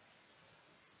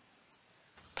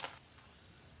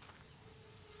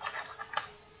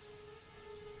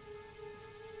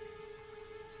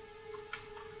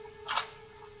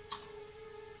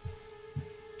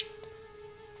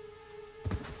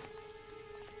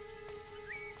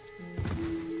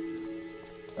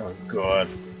 Oh God.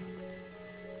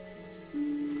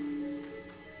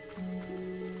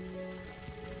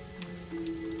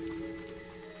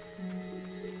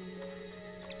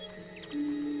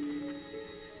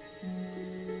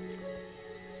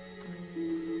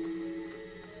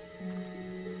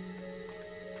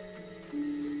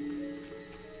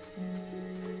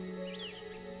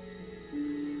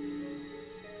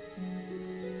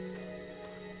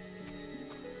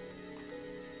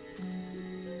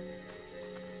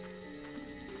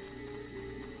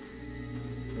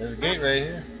 There's a gate right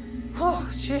here. Oh,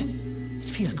 shit. It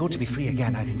feels good to be free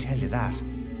again, I can tell you that.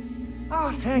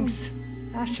 Oh, thanks.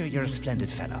 Sure, you're a splendid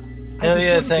fella. Hell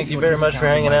yeah, thank you very much for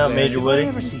hanging out, Major Woody. If I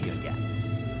ever see you again.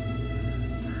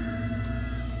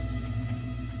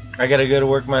 I gotta go to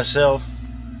work myself.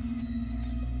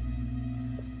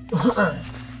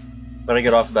 But I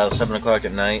get off about 7 o'clock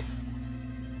at night.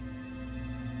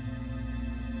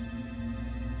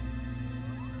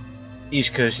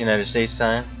 East Coast, United States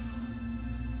time.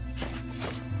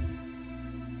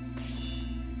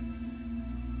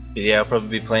 But yeah, I'll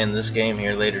probably be playing this game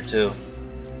here later too.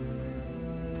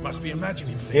 Must be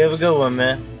imagining things. You have a good one,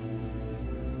 man.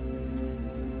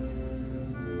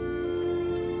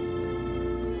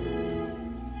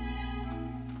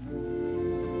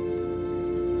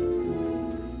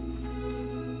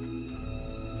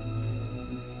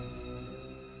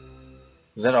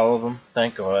 Is that all of them?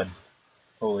 Thank God.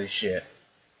 Holy shit.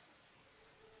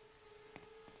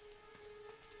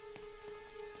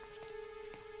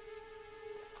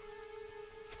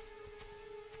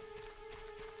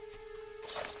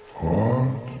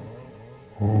 What?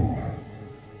 Oh,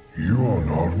 you are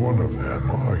not one of them,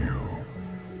 are you?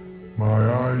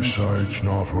 My eyesight's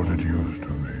not what it used to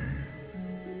be.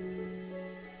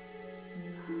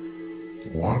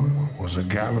 One was a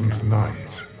gallant knight.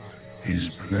 His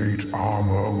plate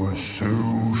armor was so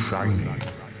shiny,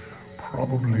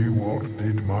 probably what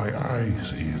did my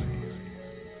eyes in.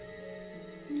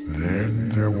 Then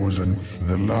there was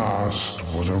the last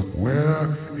was a,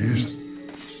 where is...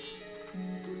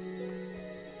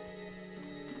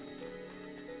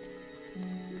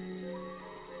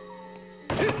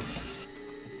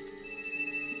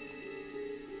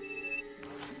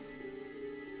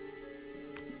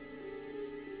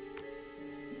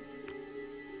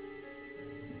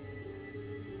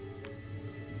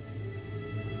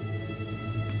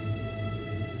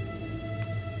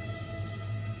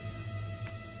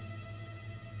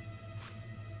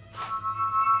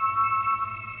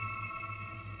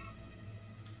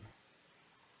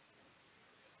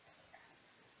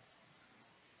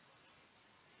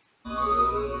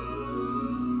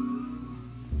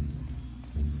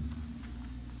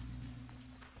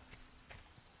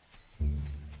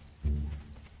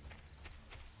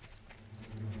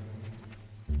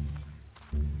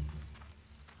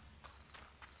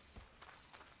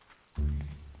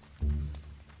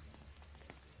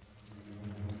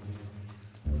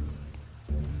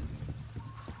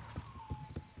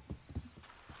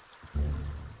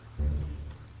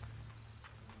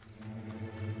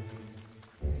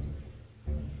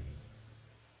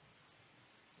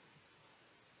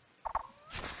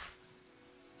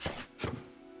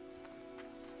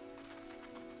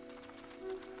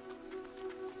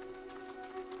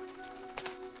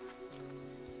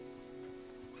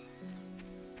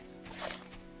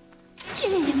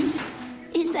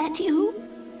 that you?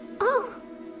 Oh,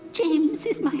 James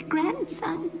is my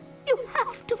grandson. You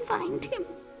have to find him.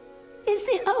 He's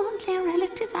the only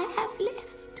relative I have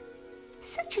left.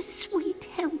 Such a sweet,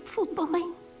 helpful boy.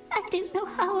 I don't know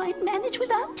how I'd manage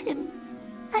without him.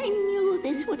 I knew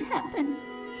this would happen.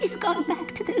 He's gone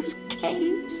back to those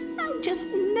caves. I just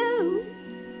know.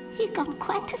 He got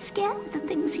quite a scare with the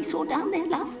things he saw down there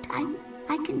last time,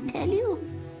 I can tell you.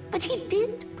 But he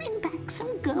did bring back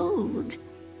some gold.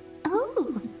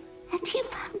 Oh, and he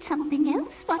found something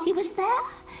else while he was there.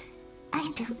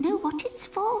 I don't know what it's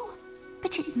for,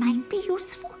 but it might be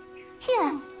useful.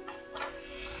 Here.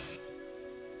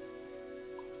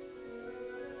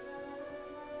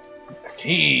 A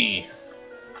key.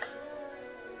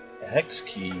 A hex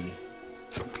key.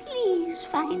 Please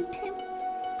find him.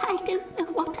 I don't know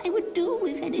what I would do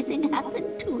if anything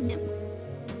happened to him.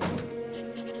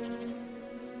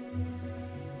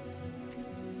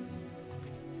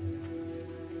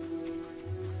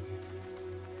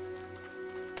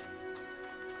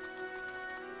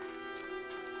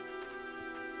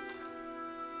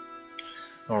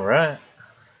 All right.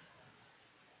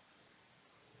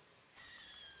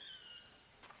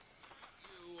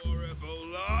 You horrible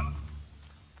lot.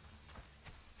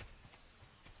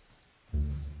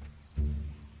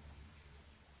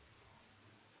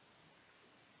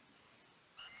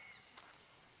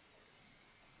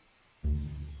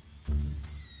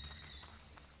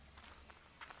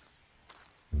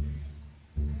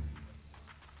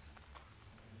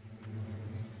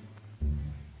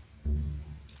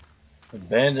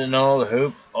 Abandon all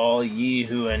hope, all ye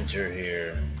who enter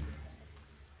here.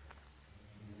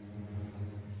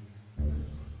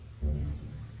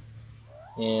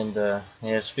 And,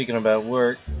 yeah, speaking about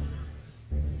work,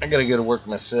 I gotta go to work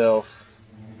myself.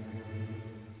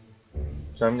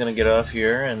 So I'm gonna get off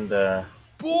here and,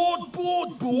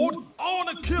 Bored. I want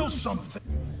to kill something.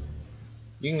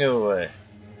 you can go away.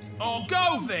 I'll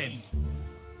go then.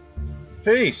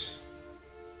 Peace!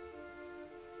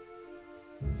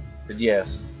 But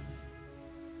yes,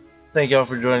 thank y'all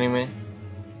for joining me.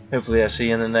 Hopefully I see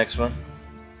you in the next one.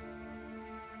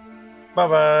 Bye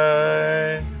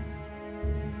bye!